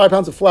 So 5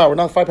 pounds of flour,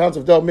 not 5 pounds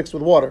of dough mixed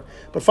with water,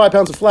 but 5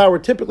 pounds of flour.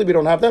 Typically we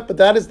don't have that, but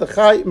that is the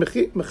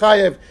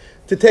mechayev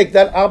to take.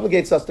 That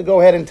obligates us to go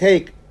ahead and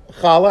take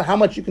challah. How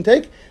much you can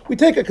take? We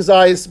take a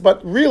kazayis,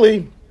 but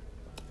really,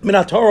 min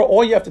haTorah,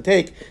 all you have to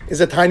take is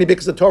a tiny bit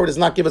because the Torah does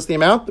not give us the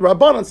amount. The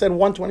Rabbanan said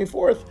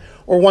 1/24th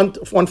or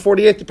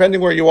 1/48th,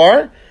 depending where you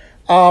are.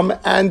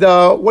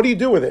 What do you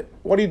do with it?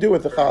 What do you do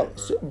with the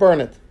challah?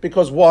 Burn it.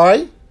 Because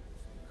why?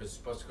 It's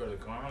supposed to go to the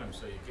Kohanim,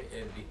 so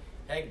it'd be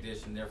egg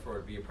dish, and therefore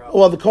it'd be a problem.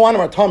 Well, the Kohanim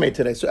are tamei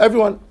today, so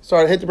everyone.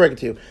 Sorry, I hate to break it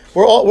to you.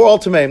 We're all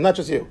tamei, not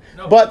just you.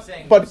 No, but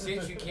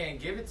since you can't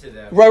give it to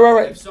them,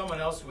 right. If someone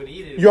else would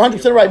eat it, you're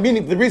 100% right.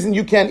 Meaning the reason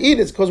you can't eat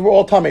is because we're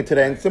all tamei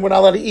today, and so we're not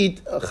allowed to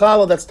eat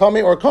challah that's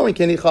tamei, or a kohen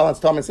can't eat challah that's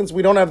tamei. Since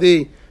we don't have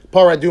the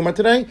paraduma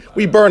today,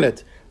 we burn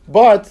it.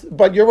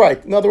 But you're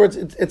right. In other words,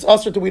 it's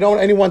usher to we don't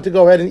want anyone to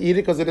go ahead and eat it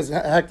because it is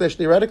hakdesh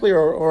theoretically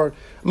or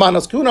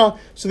manas kuna.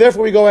 So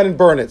therefore we go ahead and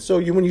burn it. So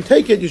when you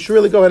take it, you should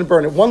really go ahead and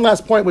burn it. One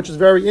last point, which is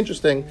very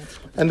interesting,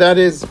 and that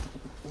is,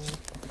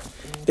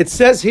 it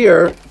says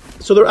here,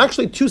 so there are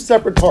actually 2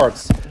 separate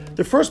parts.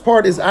 The first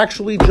part is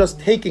actually just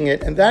taking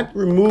it, and that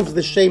removes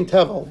the shem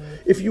tevel.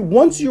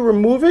 Once you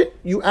remove it,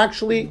 you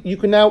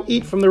can now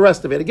eat from the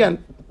rest of it.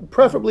 Again,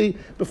 preferably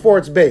before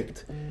it's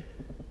baked.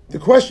 The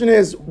question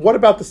is, what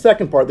about the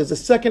second part? There's a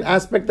second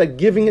aspect, that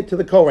giving it to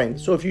the Kohen.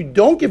 So if you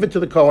don't give it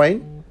to the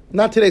Kohen,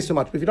 not today so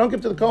much, but if you don't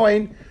give it to the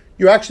Kohen,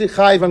 you're actually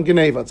chayiv on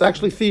geneva. It's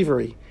actually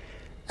thievery.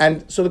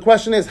 And so the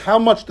question is, how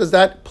much does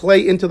that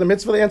play into the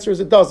mitzvah? The answer is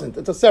it doesn't.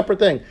 It's a separate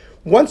thing.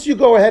 Once you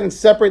go ahead and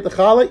separate the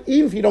challah,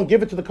 even if you don't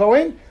give it to the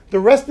Kohen, the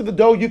rest of the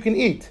dough you can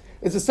eat.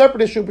 It's a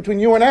separate issue between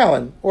you and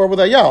Alan, or with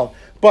Ayal.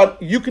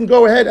 But you can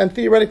go ahead and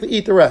theoretically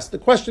eat the rest. The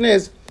question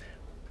is,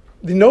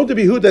 the Noda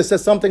B'Yehuda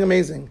says something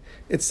amazing.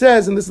 It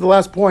says, and this is the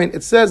last point, the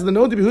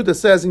Noda B'Yehuda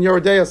says in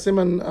Yoredeya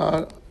Siman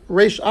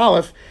Reish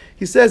Aleph,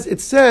 it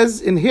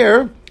says in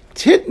here,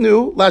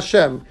 Titnu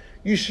Lashem.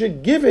 You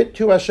should give it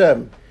to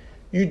Hashem.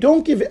 You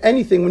don't give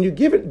anything. When you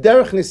give it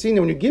derech nesina,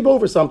 when you give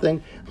over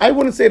something, I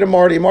wouldn't say to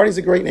Marty's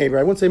a great neighbor.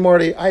 I wouldn't say,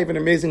 Marty, I have an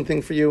amazing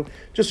thing for you.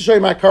 Just to show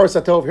you my karas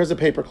atov, here's a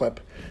paperclip.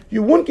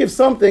 You wouldn't give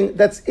something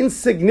that's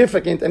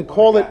insignificant and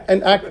call it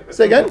and act.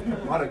 Say again?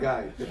 What a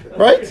guy.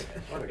 Right?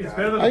 It's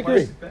better than I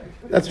agree.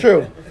 That's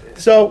true.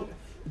 So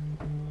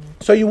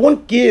So you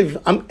won't give.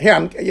 I'm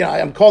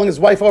calling his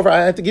wife over.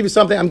 I have to give you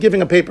something. I'm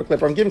giving a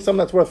paperclip, or I'm giving something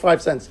that's worth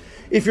 5 cents.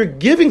 If you're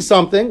giving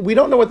something, we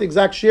don't know what the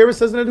exact share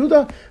says in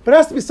Yehuda, but it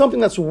has to be something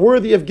that's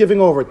worthy of giving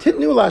over.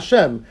 Titnu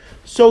Lashem.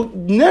 So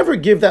never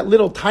give that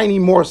little tiny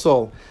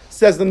morsel,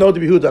 says the Nod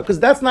Yehuda, because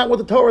that's not what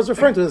the Torah is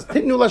referring to. It's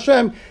Titnu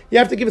Lashem. You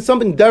have to give it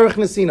something derech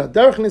nesina.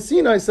 Derech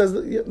nesina, it says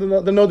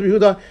the Nod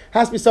Yehuda,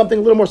 has to be something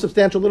a little more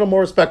substantial, a little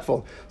more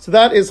respectful. So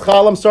that is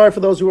Chal. I'm sorry for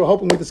those who were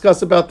hoping we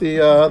discuss about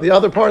the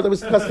other part that we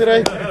discussed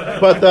today,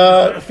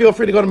 but feel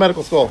free to go to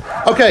medical school.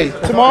 Okay,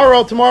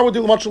 tomorrow we'll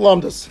do Lamot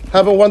Shalom.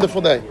 Have a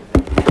wonderful day.